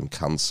deaths from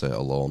cancer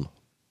alone.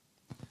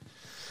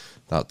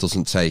 That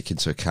doesn't take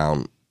into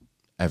account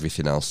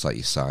everything else that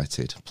you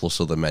cited, plus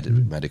other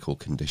medical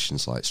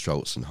conditions like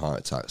strokes and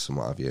heart attacks and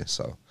what have you.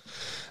 So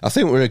I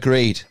think we're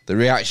agreed. The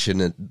reaction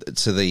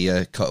to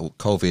the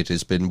COVID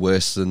has been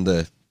worse than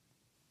the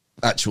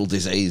actual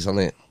disease on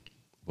it.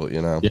 But,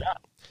 you know. Yeah.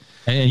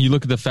 And you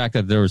look at the fact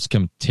that there was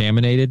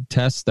contaminated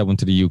tests that went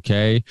to the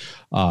UK.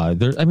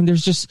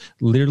 There's just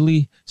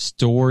literally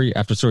story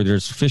after story.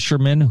 There's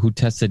fishermen who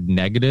tested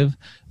negative,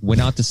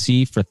 went out to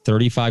sea for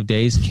 35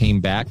 days,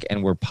 came back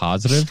and were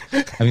positive.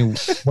 I mean,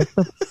 what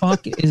the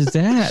fuck is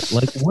that?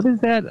 Like, what is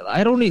that?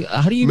 I don't need.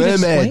 How do you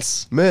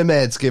mermaids?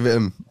 Give it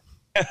them.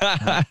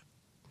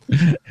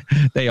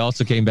 They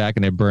also came back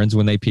and it burns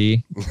when they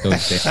pee.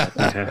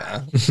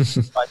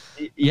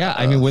 Yeah,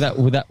 I mean,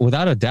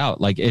 without a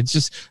doubt, like, it's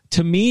just,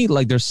 to me,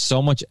 like, there's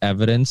so much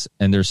evidence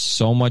and there's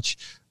so much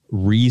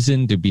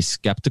reason to be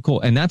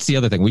skeptical. And that's the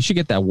other thing. We should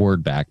get that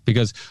word back,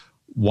 because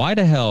why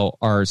the hell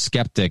are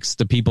skeptics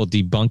the people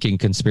debunking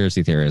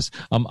conspiracy theories?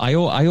 I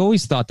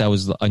always thought that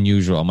was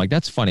unusual. I'm like,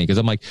 that's funny, because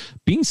I'm like,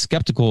 being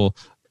skeptical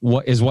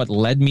what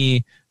led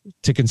me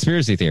to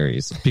conspiracy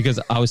theories, because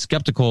I was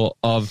skeptical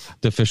of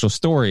the official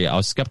story. I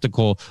was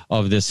skeptical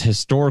of this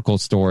historical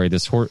story,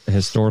 this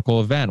historical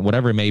event,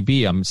 whatever it may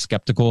be. I'm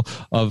skeptical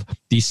of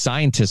these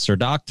scientists or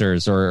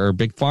doctors or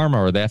Big Pharma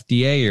or the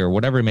FDA or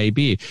whatever it may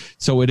be.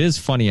 So it is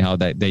funny how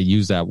they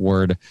use that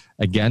word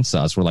against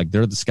us. We're like,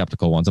 they're the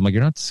skeptical ones. I'm like,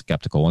 you're not the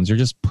skeptical ones. You're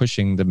just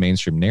pushing the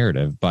mainstream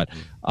narrative. But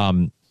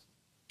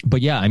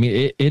yeah, I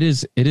mean, it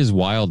is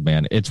wild,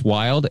 man. It's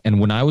wild.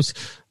 And when I was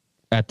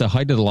at the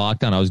height of the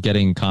lockdown, I was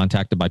getting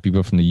contacted by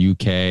people from the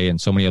UK and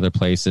so many other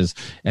places,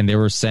 and they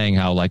were saying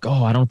how, like,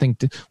 oh, I don't think,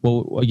 the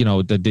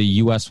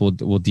US will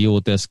deal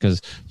with this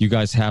because you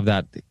guys have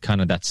that kind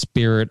of that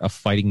spirit of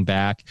fighting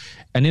back.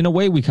 And in a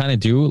way, we kind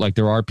of do. Like,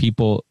 there are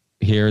people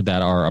here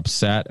that are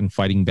upset and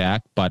fighting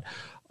back, but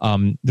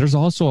there's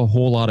also a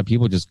whole lot of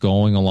people just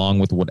going along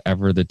with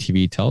whatever the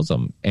TV tells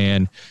them.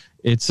 And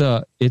it's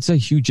a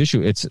huge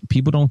issue. It's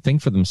people don't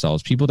think for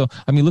themselves. People don't.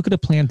 I mean, look at a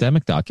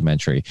pandemic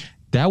documentary.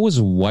 That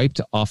was wiped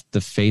off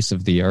the face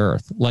of the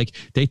earth. Like,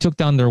 they took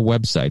down their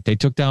website. They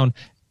took down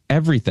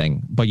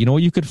everything. But you know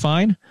what you could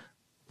find?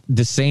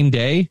 The same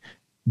day,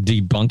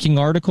 debunking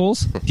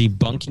articles,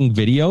 debunking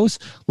videos.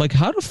 Like,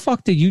 how the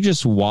fuck did you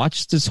just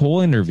watch this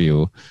whole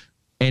interview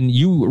and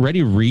you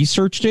already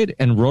researched it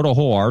and wrote a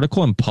whole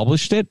article and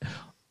published it,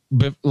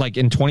 but like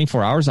in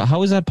 24 hours?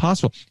 How is that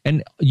possible?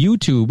 And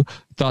YouTube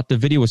thought the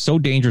video was so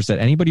dangerous that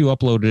anybody who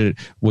uploaded it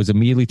was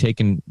immediately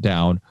taken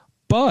down.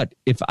 But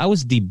if I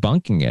was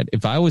debunking it,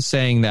 if I was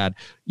saying that,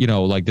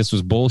 like, this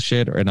was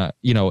bullshit,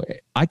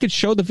 I could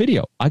show the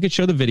video. I could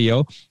show the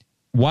video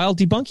while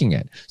debunking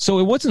it. So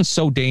it wasn't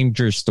so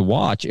dangerous to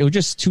watch. It was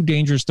just too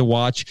dangerous to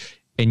watch,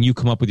 and you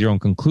come up with your own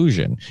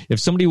conclusion. If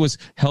somebody was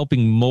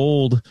helping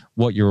mold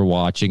what you're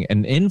watching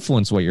and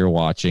influence what you're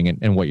watching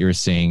and what you're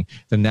seeing,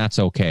 then that's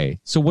okay.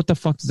 So what the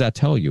fuck does that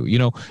tell you?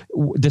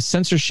 The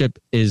censorship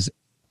is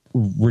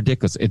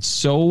ridiculous. It's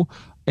so,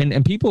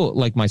 and people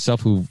like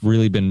myself who've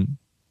really been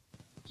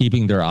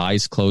keeping their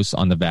eyes close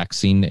on the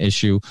vaccine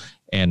issue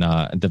and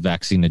the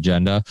vaccine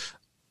agenda,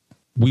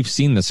 we've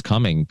seen this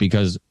coming,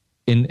 because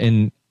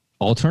in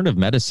alternative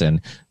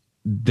medicine,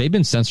 they've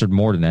been censored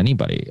more than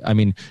anybody. I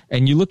mean,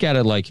 and you look at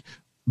it like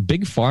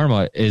Big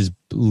Pharma is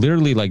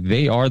literally like,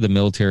 they are the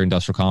military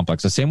industrial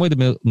complex. The same way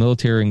the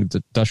military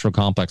industrial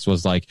complex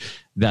was like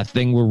that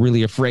thing we're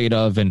really afraid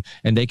of, and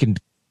they can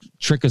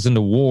trick us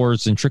into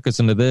wars and trick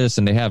us into this,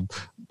 and they have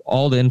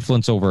all the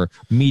influence over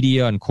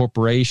media and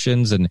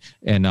corporations and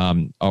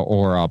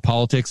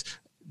politics.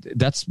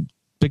 That's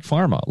Big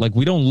Pharma. Like,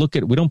 we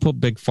don't put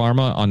Big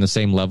Pharma on the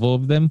same level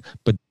of them,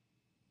 but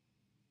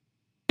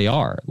they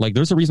are. Like,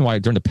 there's a reason why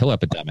during the pill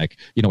epidemic,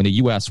 in the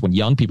US, when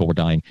young people were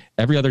dying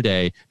every other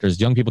day,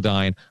 there's young people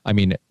dying. I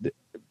mean,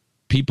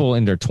 people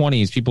in their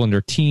 20s, people in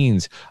their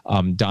teens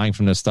dying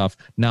from this stuff.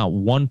 Not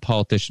one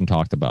politician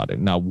talked about it.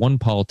 Not one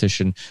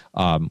politician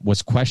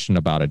was questioned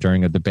about it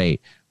during a debate.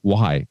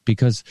 Why?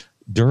 Because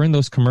during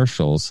those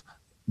commercials,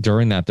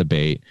 during that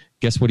debate,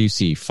 guess what you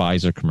see?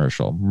 Pfizer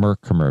commercial, Merck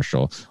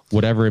commercial,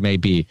 whatever it may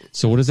be.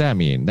 So what does that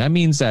mean? That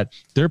means that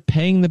they're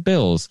paying the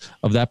bills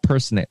of that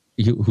person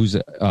who's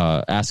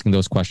asking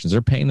those questions.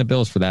 They're paying the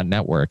bills for that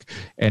network,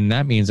 and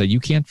that means that you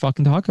can't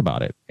fucking talk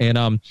about it.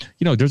 And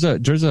there's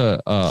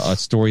a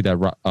story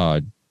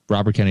that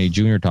Robert Kennedy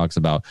Jr. talks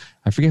about.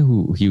 I forget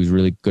who he was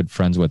really good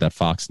friends with at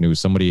Fox News.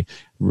 Somebody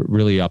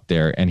really up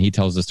there, and he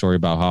tells the story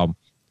about how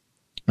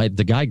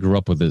the guy grew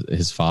up with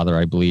his father,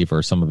 I believe,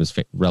 or some of his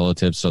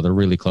relatives, so they're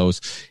really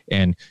close.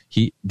 And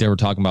they were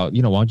talking about,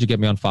 why don't you get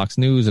me on Fox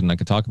News and I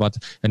could talk about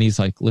this. And he's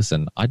like,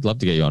 listen, I'd love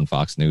to get you on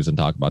Fox News and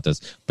talk about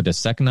this, but the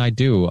second I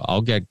do,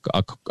 I'll get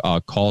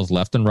calls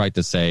left and right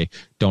to say,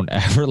 don't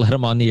ever let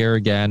him on the air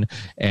again.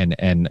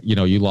 And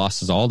you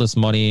lost us all this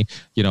money,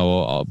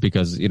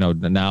 because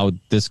now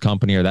this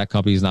company or that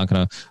company is not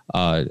going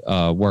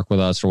to work with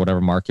us or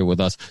whatever, market with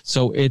us.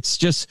 So it's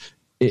just.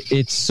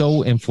 It's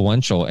so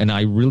influential, and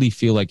I really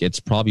feel like it's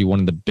probably one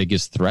of the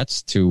biggest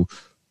threats to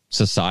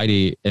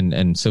society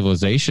and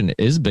civilization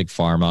is Big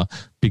Pharma,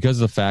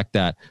 because of the fact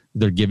that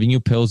they're giving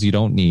you pills you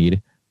don't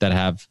need that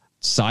have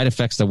side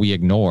effects that we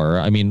ignore.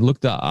 I mean, look,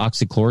 the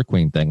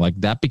oxychloroquine thing, like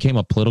that became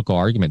a political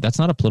argument. That's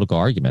not a political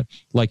argument.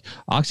 Like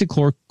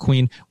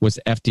oxychloroquine was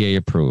FDA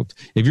approved.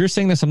 If you're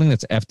saying that something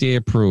that's FDA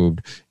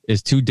approved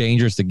is too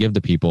dangerous to give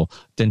to people,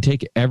 then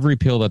take every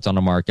pill that's on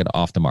the market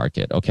off the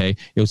market. Okay.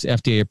 It was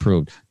FDA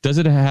approved. Does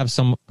it have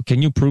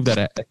can you prove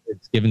that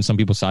it's given some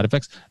people side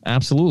effects?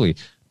 Absolutely.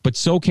 But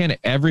so can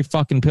every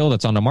fucking pill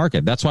that's on the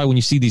market. That's why when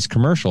you see these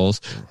commercials,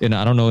 and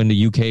I don't know in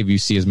the UK if you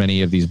see as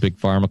many of these big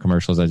pharma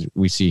commercials as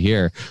we see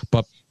here,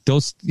 but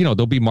those,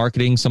 they'll be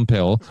marketing some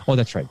pill. Oh,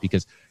 that's right,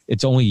 because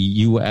it's only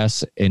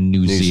US and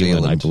New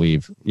Zealand, I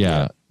believe.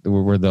 Yeah.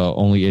 We're the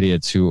only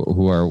idiots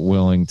who are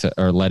willing to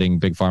or letting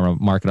Big Pharma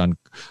market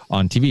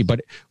on TV.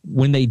 But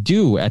when they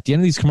do, at the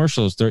end of these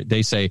commercials,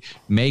 they say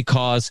may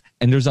cause,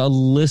 and there's a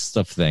list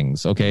of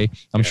things. Okay,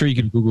 I'm sure you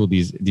can Google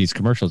these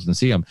commercials and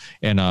see them.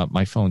 And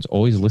my phone's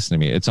always listening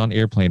to me. It's on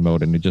airplane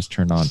mode and it just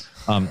turned on.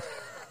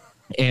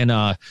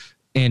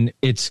 And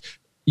it's,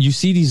 you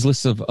see these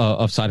lists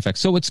of side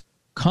effects. So it's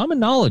common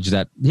knowledge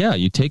that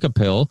you take a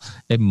pill,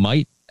 it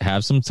might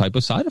have some type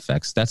of side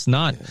effects. That's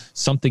not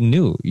something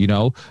new,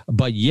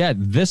 but yet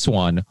this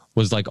one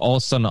was like all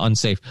of a sudden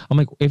unsafe. I'm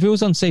like, if it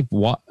was unsafe,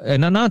 what?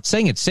 And I'm not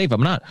saying it's safe.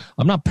 I'm not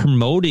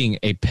promoting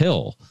a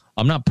pill.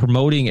 I'm not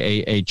promoting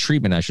a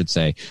treatment, I should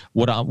say.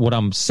 What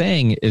I'm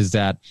saying is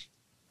that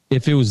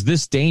if it was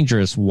this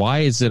dangerous,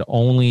 why is it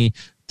only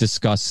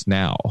discussed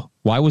now?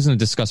 Why wasn't it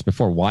discussed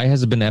before? Why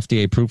has it been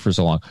FDA approved for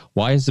so long?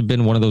 Why has it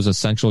been one of those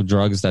essential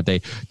drugs that they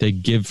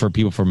give for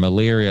people for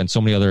malaria and so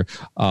many other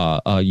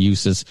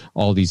uses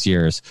all these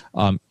years?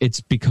 It's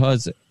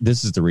because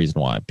this is the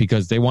reason why,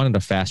 because they wanted to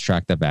fast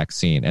track the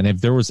vaccine. And if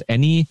there was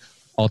any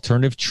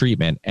alternative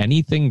treatment,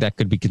 anything that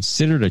could be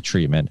considered a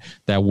treatment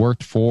that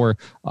worked for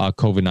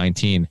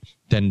COVID-19,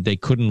 then they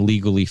couldn't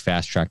legally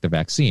fast track the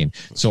vaccine.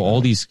 So all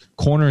these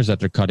corners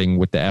that they're cutting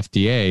with the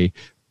FDA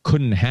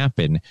couldn't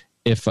happen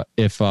if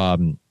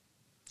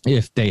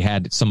they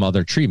had some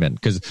other treatment,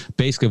 because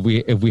basically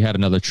if we had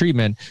another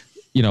treatment,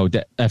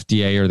 the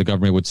FDA or the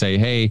government would say,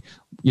 hey,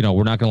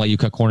 we're not going to let you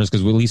cut corners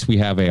because at least we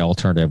have a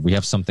alternative. We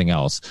have something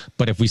else.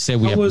 But if we say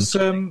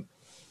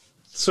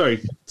sorry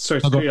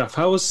to cut you off.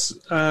 How was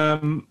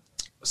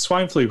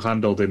swine flu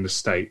handled in the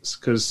States?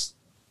 Because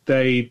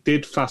they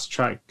did fast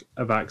track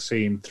a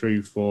vaccine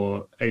through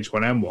for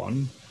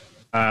H1N1,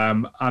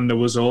 and there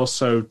was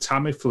also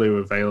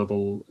Tamiflu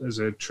available as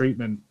a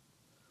treatment.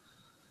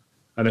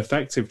 An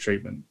effective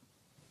treatment.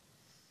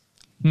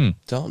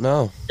 Don't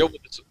know.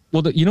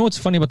 Well, what's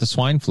funny about the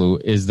swine flu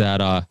is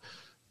that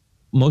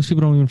most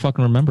people don't even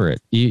fucking remember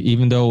it,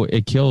 even though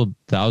it killed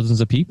thousands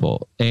of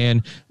people.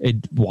 And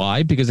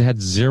why? Because it had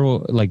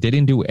zero, they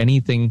didn't do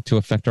anything to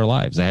affect our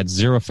lives. It had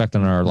zero effect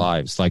on our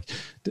lives. The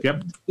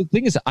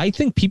thing is, I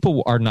think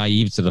people are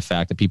naive to the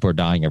fact that people are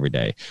dying every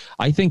day.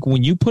 I think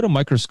when you put a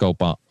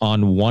microscope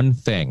on one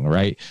thing,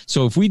 right?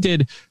 So if we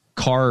did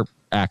car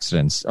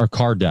accidents or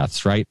car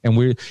deaths, right? And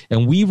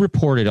we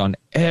reported on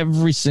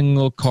every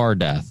single car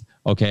death,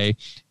 okay?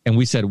 And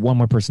we said 1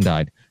 more person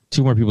died,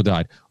 2 more people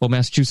died. Well,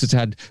 Massachusetts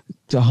had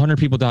 100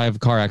 people die of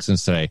car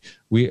accidents today.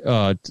 We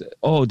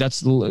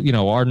that's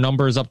our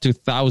number is up to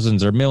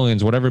thousands or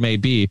millions, whatever it may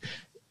be.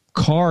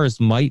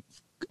 Cars might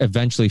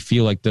eventually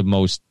feel like the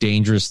most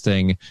dangerous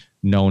thing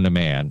known to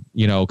man,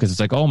 because it's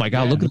like, oh my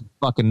God, look at the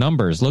fucking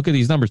numbers, look at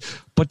these numbers.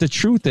 But the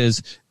truth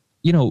is,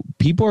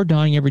 people are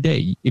dying every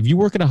day. If you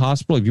work at a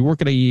hospital, if you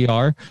work at a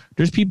ER,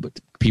 there's people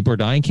are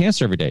dying of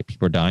cancer every day.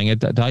 People are dying of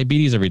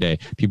diabetes every day.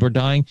 People are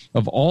dying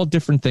of all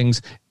different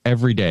things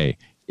every day.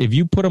 If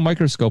you put a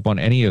microscope on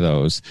any of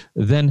those,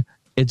 then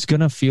it's going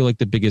to feel like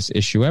the biggest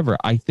issue ever.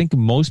 I think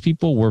most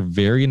people were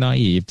very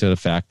naive to the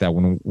fact that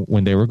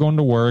when they were going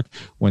to work,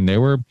 when they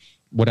were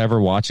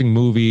watching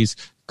movies,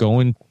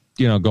 going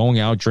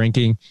out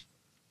drinking,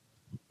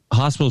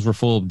 hospitals were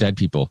full of dead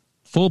people,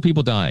 full of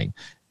people dying,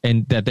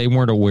 and that they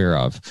weren't aware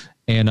of.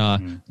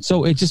 And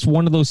so it's just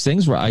one of those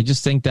things where I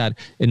just think that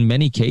in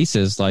many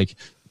cases,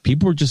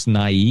 people were just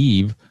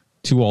naive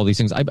to all these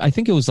things. I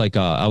think it was I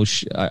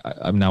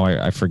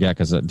forget,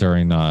 because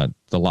during the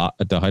height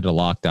of the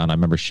lockdown, I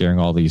remember sharing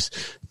all these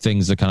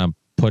things that kind of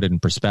put it in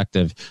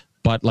perspective.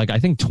 But I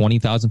think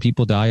 20,000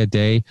 people die a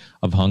day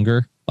of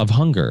hunger.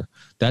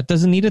 That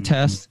doesn't need a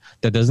test.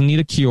 That doesn't need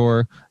a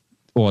cure.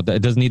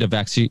 it doesn't need a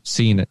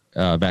vaccine,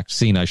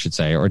 I should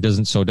say, or it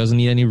doesn't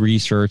need any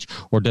research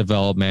or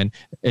development.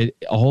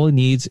 All it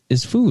needs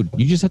is food.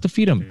 You just have to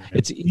feed them.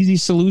 It's an easy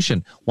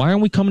solution. Why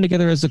aren't we coming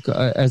together as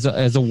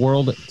a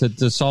world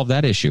to solve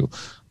that issue?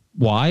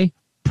 Why?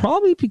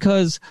 Probably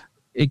because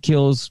it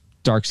kills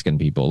dark-skinned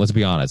people. Let's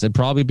be honest. And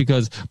probably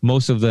because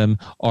most of them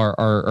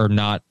are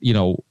not,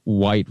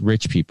 white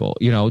rich people.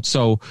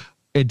 So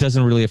it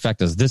doesn't really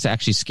affect us. This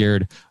actually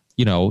scared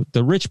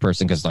the rich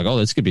person because like, oh,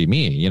 this could be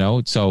me,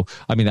 so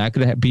I mean that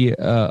could be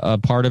a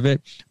part of it,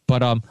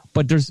 but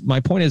my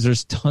point is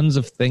there's tons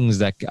of things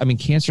that, I mean,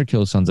 cancer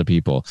kills tons of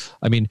people.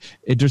 I mean,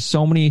 there's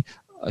so many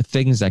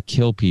things that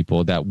kill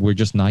people that we're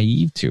just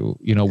naive to,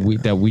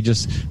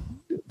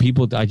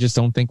 I just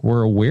don't think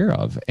we're aware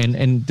of.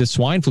 And the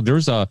swine flu, there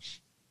was a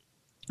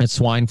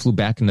swine flu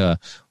back in the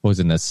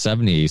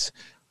 70s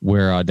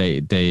where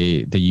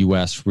the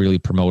US really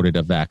promoted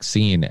a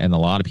vaccine, and a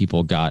lot of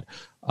people got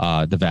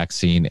the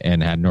vaccine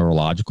and had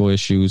neurological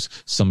issues.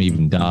 Some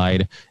even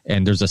died.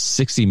 And there's a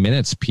 60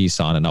 Minutes piece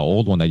on it, an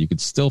old one that you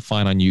could still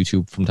find on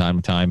YouTube from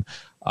time to time.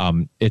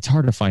 It's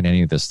hard to find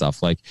any of this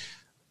stuff. Like,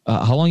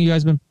 how long you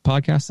guys been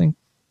podcasting?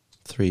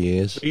 3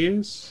 years. 3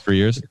 years? 3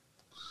 years?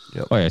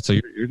 Yep. Oh, yeah. So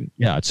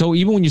so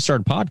even when you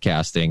started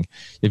podcasting,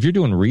 if you're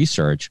doing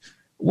research,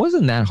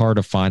 wasn't that hard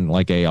to find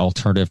like a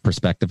alternative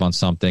perspective on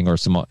something or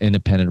some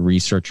independent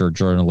researcher or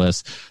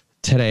journalist?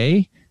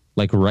 Today,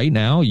 like right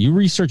now, you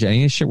research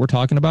any of the shit we're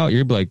talking about,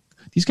 you're like,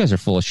 these guys are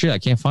full of shit. I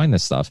can't find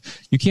this stuff.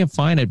 You can't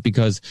find it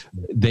because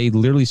they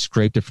literally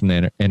scraped it from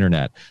the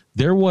internet.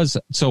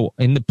 So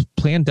in the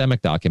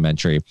pandemic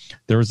documentary,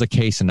 there was a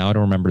case, and now I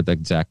don't remember the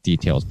exact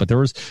details, but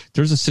there's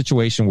a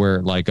situation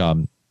where like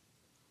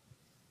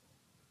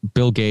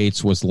Bill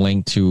Gates was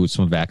linked to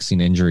some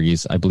vaccine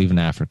injuries, I believe in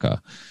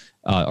Africa,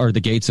 or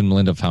the Gates and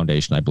Melinda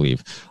Foundation, I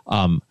believe.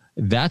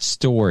 That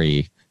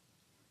story,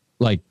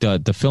 like the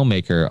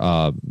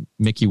filmmaker,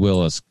 Mickey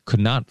Willis, could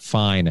not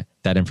find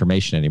that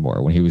information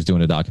anymore when he was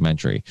doing a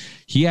documentary.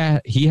 He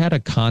had to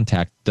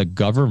contact the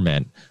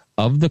government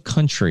of the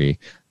country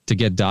to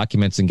get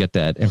documents and get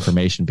that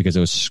information because it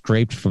was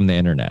scraped from the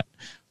internet.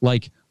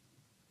 Like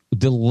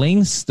the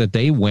lengths that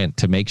they went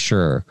to make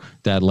sure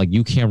that like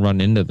you can't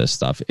run into this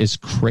stuff is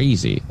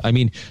crazy. I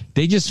mean,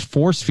 they just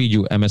force feed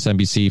you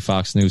MSNBC,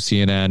 Fox News,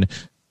 CNN,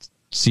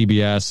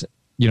 CBS,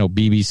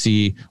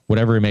 BBC,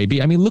 whatever it may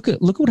be. I mean, look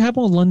what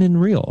happened with London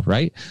Real,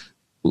 right?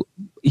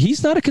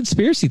 He's not a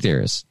conspiracy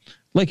theorist.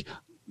 Like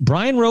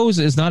Brian Rose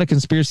is not a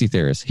conspiracy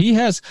theorist. He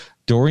has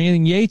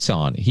Dorian Yates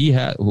on. He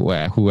has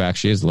who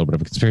actually is a little bit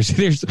of a conspiracy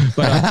theorist,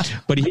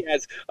 but he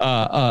has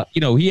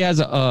he has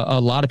a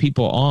lot of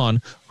people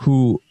on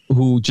who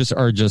just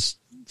are just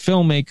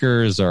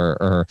filmmakers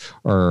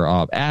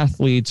or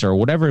athletes or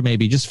whatever it may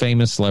be, just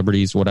famous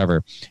celebrities,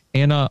 whatever.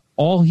 And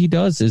all he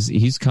does is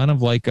he's kind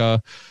of like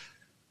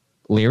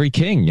Larry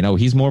King,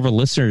 he's more of a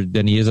listener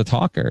than he is a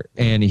talker,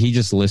 and he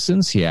just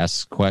listens. He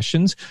asks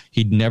questions.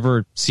 He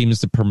never seems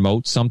to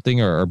promote something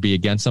or be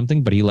against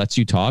something, but he lets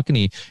you talk.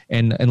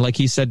 And like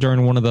he said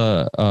during one of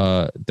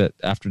that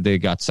after they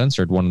got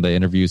censored, one of the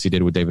interviews he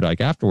did with David Icke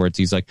afterwards,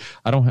 he's like,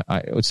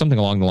 it's something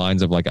along the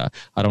lines of like,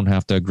 I don't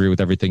have to agree with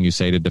everything you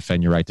say to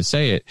defend your right to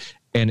say it.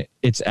 And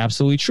it's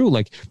absolutely true.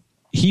 Like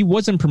he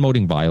wasn't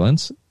promoting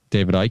violence,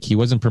 David Icke. He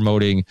wasn't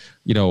promoting,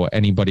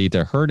 anybody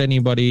to hurt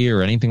anybody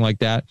or anything like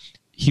that.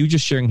 He was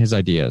just sharing his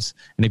ideas.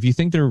 And if you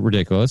think they're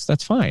ridiculous,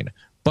 that's fine.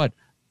 But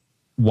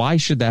why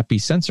should that be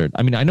censored?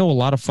 I mean, I know a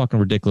lot of fucking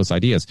ridiculous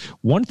ideas.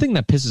 One thing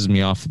that pisses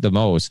me off the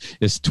most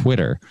is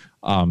Twitter.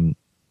 I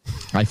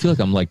feel like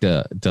I'm like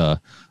the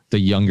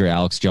younger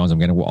Alex Jones. I'm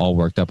getting all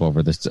worked up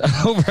over this,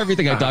 over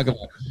everything I talk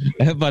about.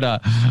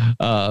 But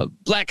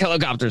black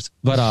helicopters.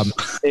 But I'm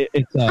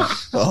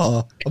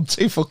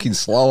too fucking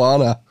slow,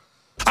 aren't I?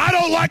 I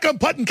don't like them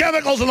putting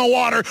chemicals in the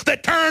water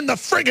that turn the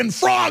friggin'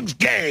 frogs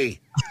gay.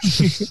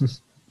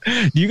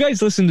 Do you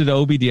guys listen to the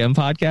OBDM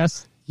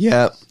podcast?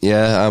 Yeah,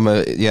 I'm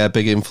a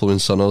big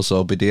influence on us,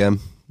 OBDM,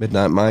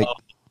 Midnight Mike.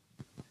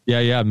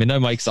 Yeah,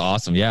 Midnight Mike's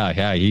awesome.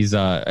 Yeah, he's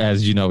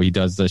as you know, he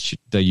does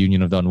the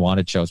Union of the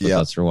Unwanted shows with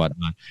us or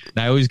whatnot. And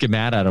I always get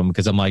mad at him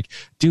because I'm like,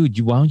 dude,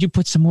 why don't you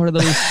put some more of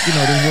those,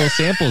 those little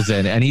samples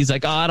in? And he's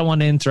like, I don't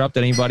want to interrupt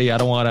anybody. I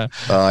don't want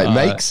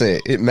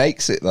to. It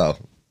makes it though.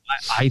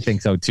 I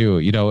think so too.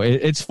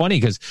 It's funny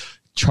because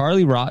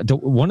Charlie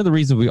one of the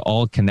reasons we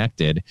all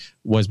connected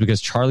was because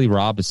Charlie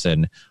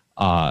Robinson,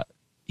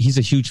 he's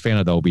a huge fan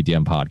of the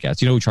OBDM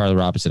podcast. You know who Charlie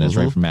Robinson is,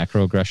 right? From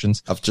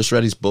Macroaggressions. I've just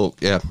read his book.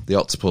 Yeah, The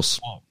Octopus.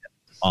 Oh,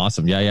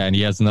 awesome. Yeah, and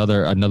he has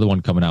another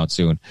one coming out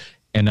soon.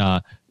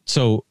 And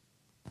so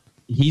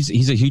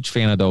he's a huge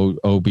fan of the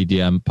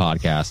OBDM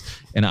podcast.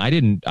 And I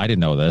didn't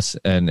know this,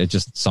 and it's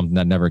just something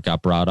that never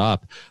got brought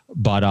up.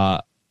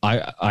 But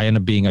I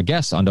ended up being a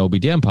guest on the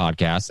OBDM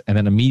podcast, and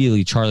then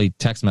immediately Charlie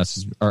text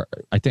messaged, or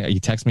I think he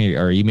texted me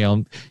or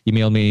emailed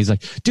me. He's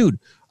like, dude,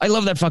 I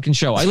love that fucking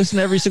show. I listen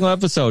to every single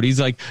episode. He's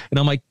like, and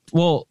I'm like,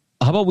 well,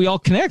 how about we all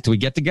connect? We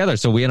get together.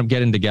 So we end up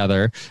getting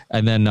together,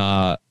 and then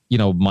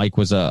Mike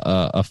was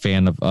a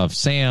fan of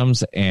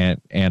Sam's, and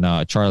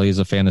Charlie is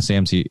a fan of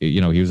Sam's. He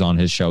was on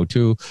his show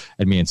too,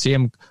 and me and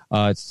Sam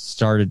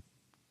started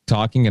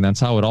talking, and that's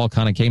how it all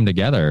kind of came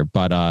together.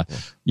 But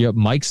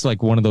Mike's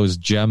like one of those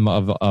gem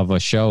of a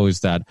shows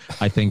that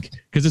I think,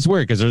 because it's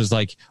weird, because there's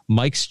like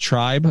Mike's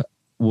tribe,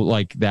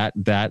 like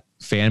that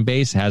fan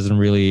base hasn't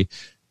really.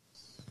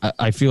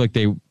 I feel like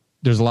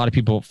there's a lot of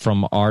people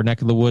from our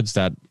neck of the woods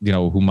that,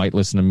 who might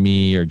listen to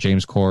me or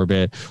James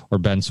Corbett or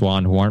Ben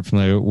Swan, who aren't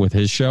familiar with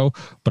his show,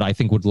 but I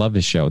think would love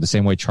his show the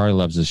same way Charlie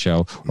loves his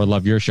show or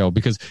love your show,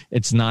 because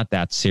it's not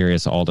that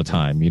serious all the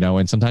time,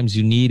 and sometimes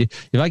you need,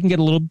 if I can get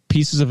a little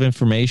pieces of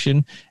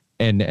information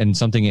and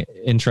something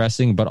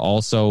interesting, but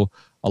also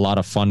a lot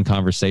of fun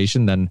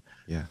conversation, then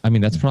I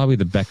mean, that's probably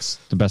the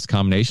best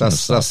combination.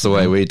 That's the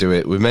way we do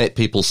it. We make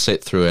people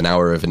sit through an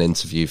hour of an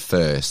interview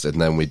first,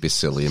 and then we'd be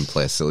silly and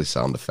play silly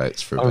sound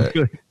effects for a bit.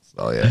 Good.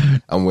 So yeah,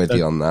 I'm with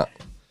you on that.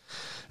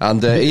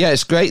 And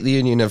it's great, the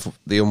Union of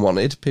the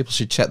Unwanted. People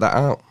should check that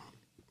out.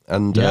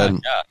 And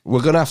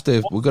we're gonna have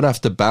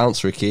to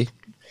bounce, Ricky.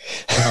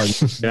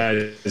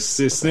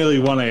 It's nearly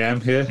 1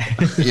 a.m. here.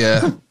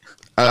 Yeah,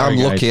 I'm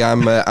lucky.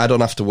 I don't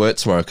have to work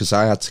tomorrow because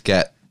I had to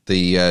get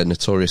the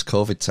notorious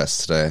COVID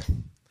test today.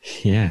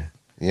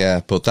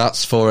 Yeah, but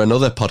that's for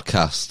another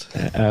podcast.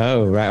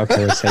 Oh, right.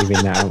 Okay, we're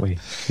saving that, aren't we?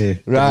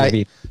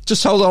 Right.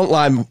 Just hold on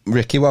line,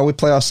 Ricky, while we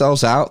play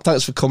ourselves out.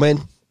 Thanks for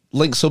coming.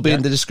 Links will be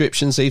in the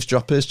descriptions,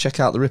 eavesdroppers. Check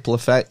out the Ripple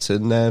Effect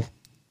and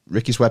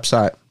Ricky's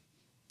website.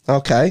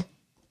 Okay.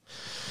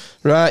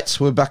 Right,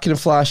 we're back in a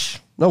flash.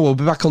 No, we'll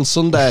be back on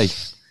Sunday.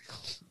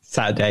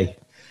 Sunday.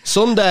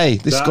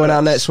 This is going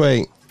out next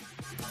week.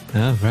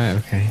 Oh, right,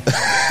 okay.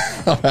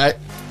 All right,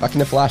 back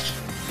in a flash.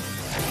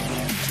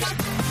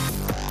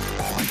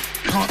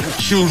 Can't have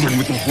children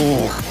with the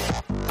hawk.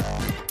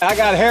 I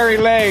got hairy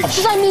legs.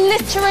 Because I'm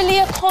literally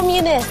a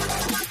communist.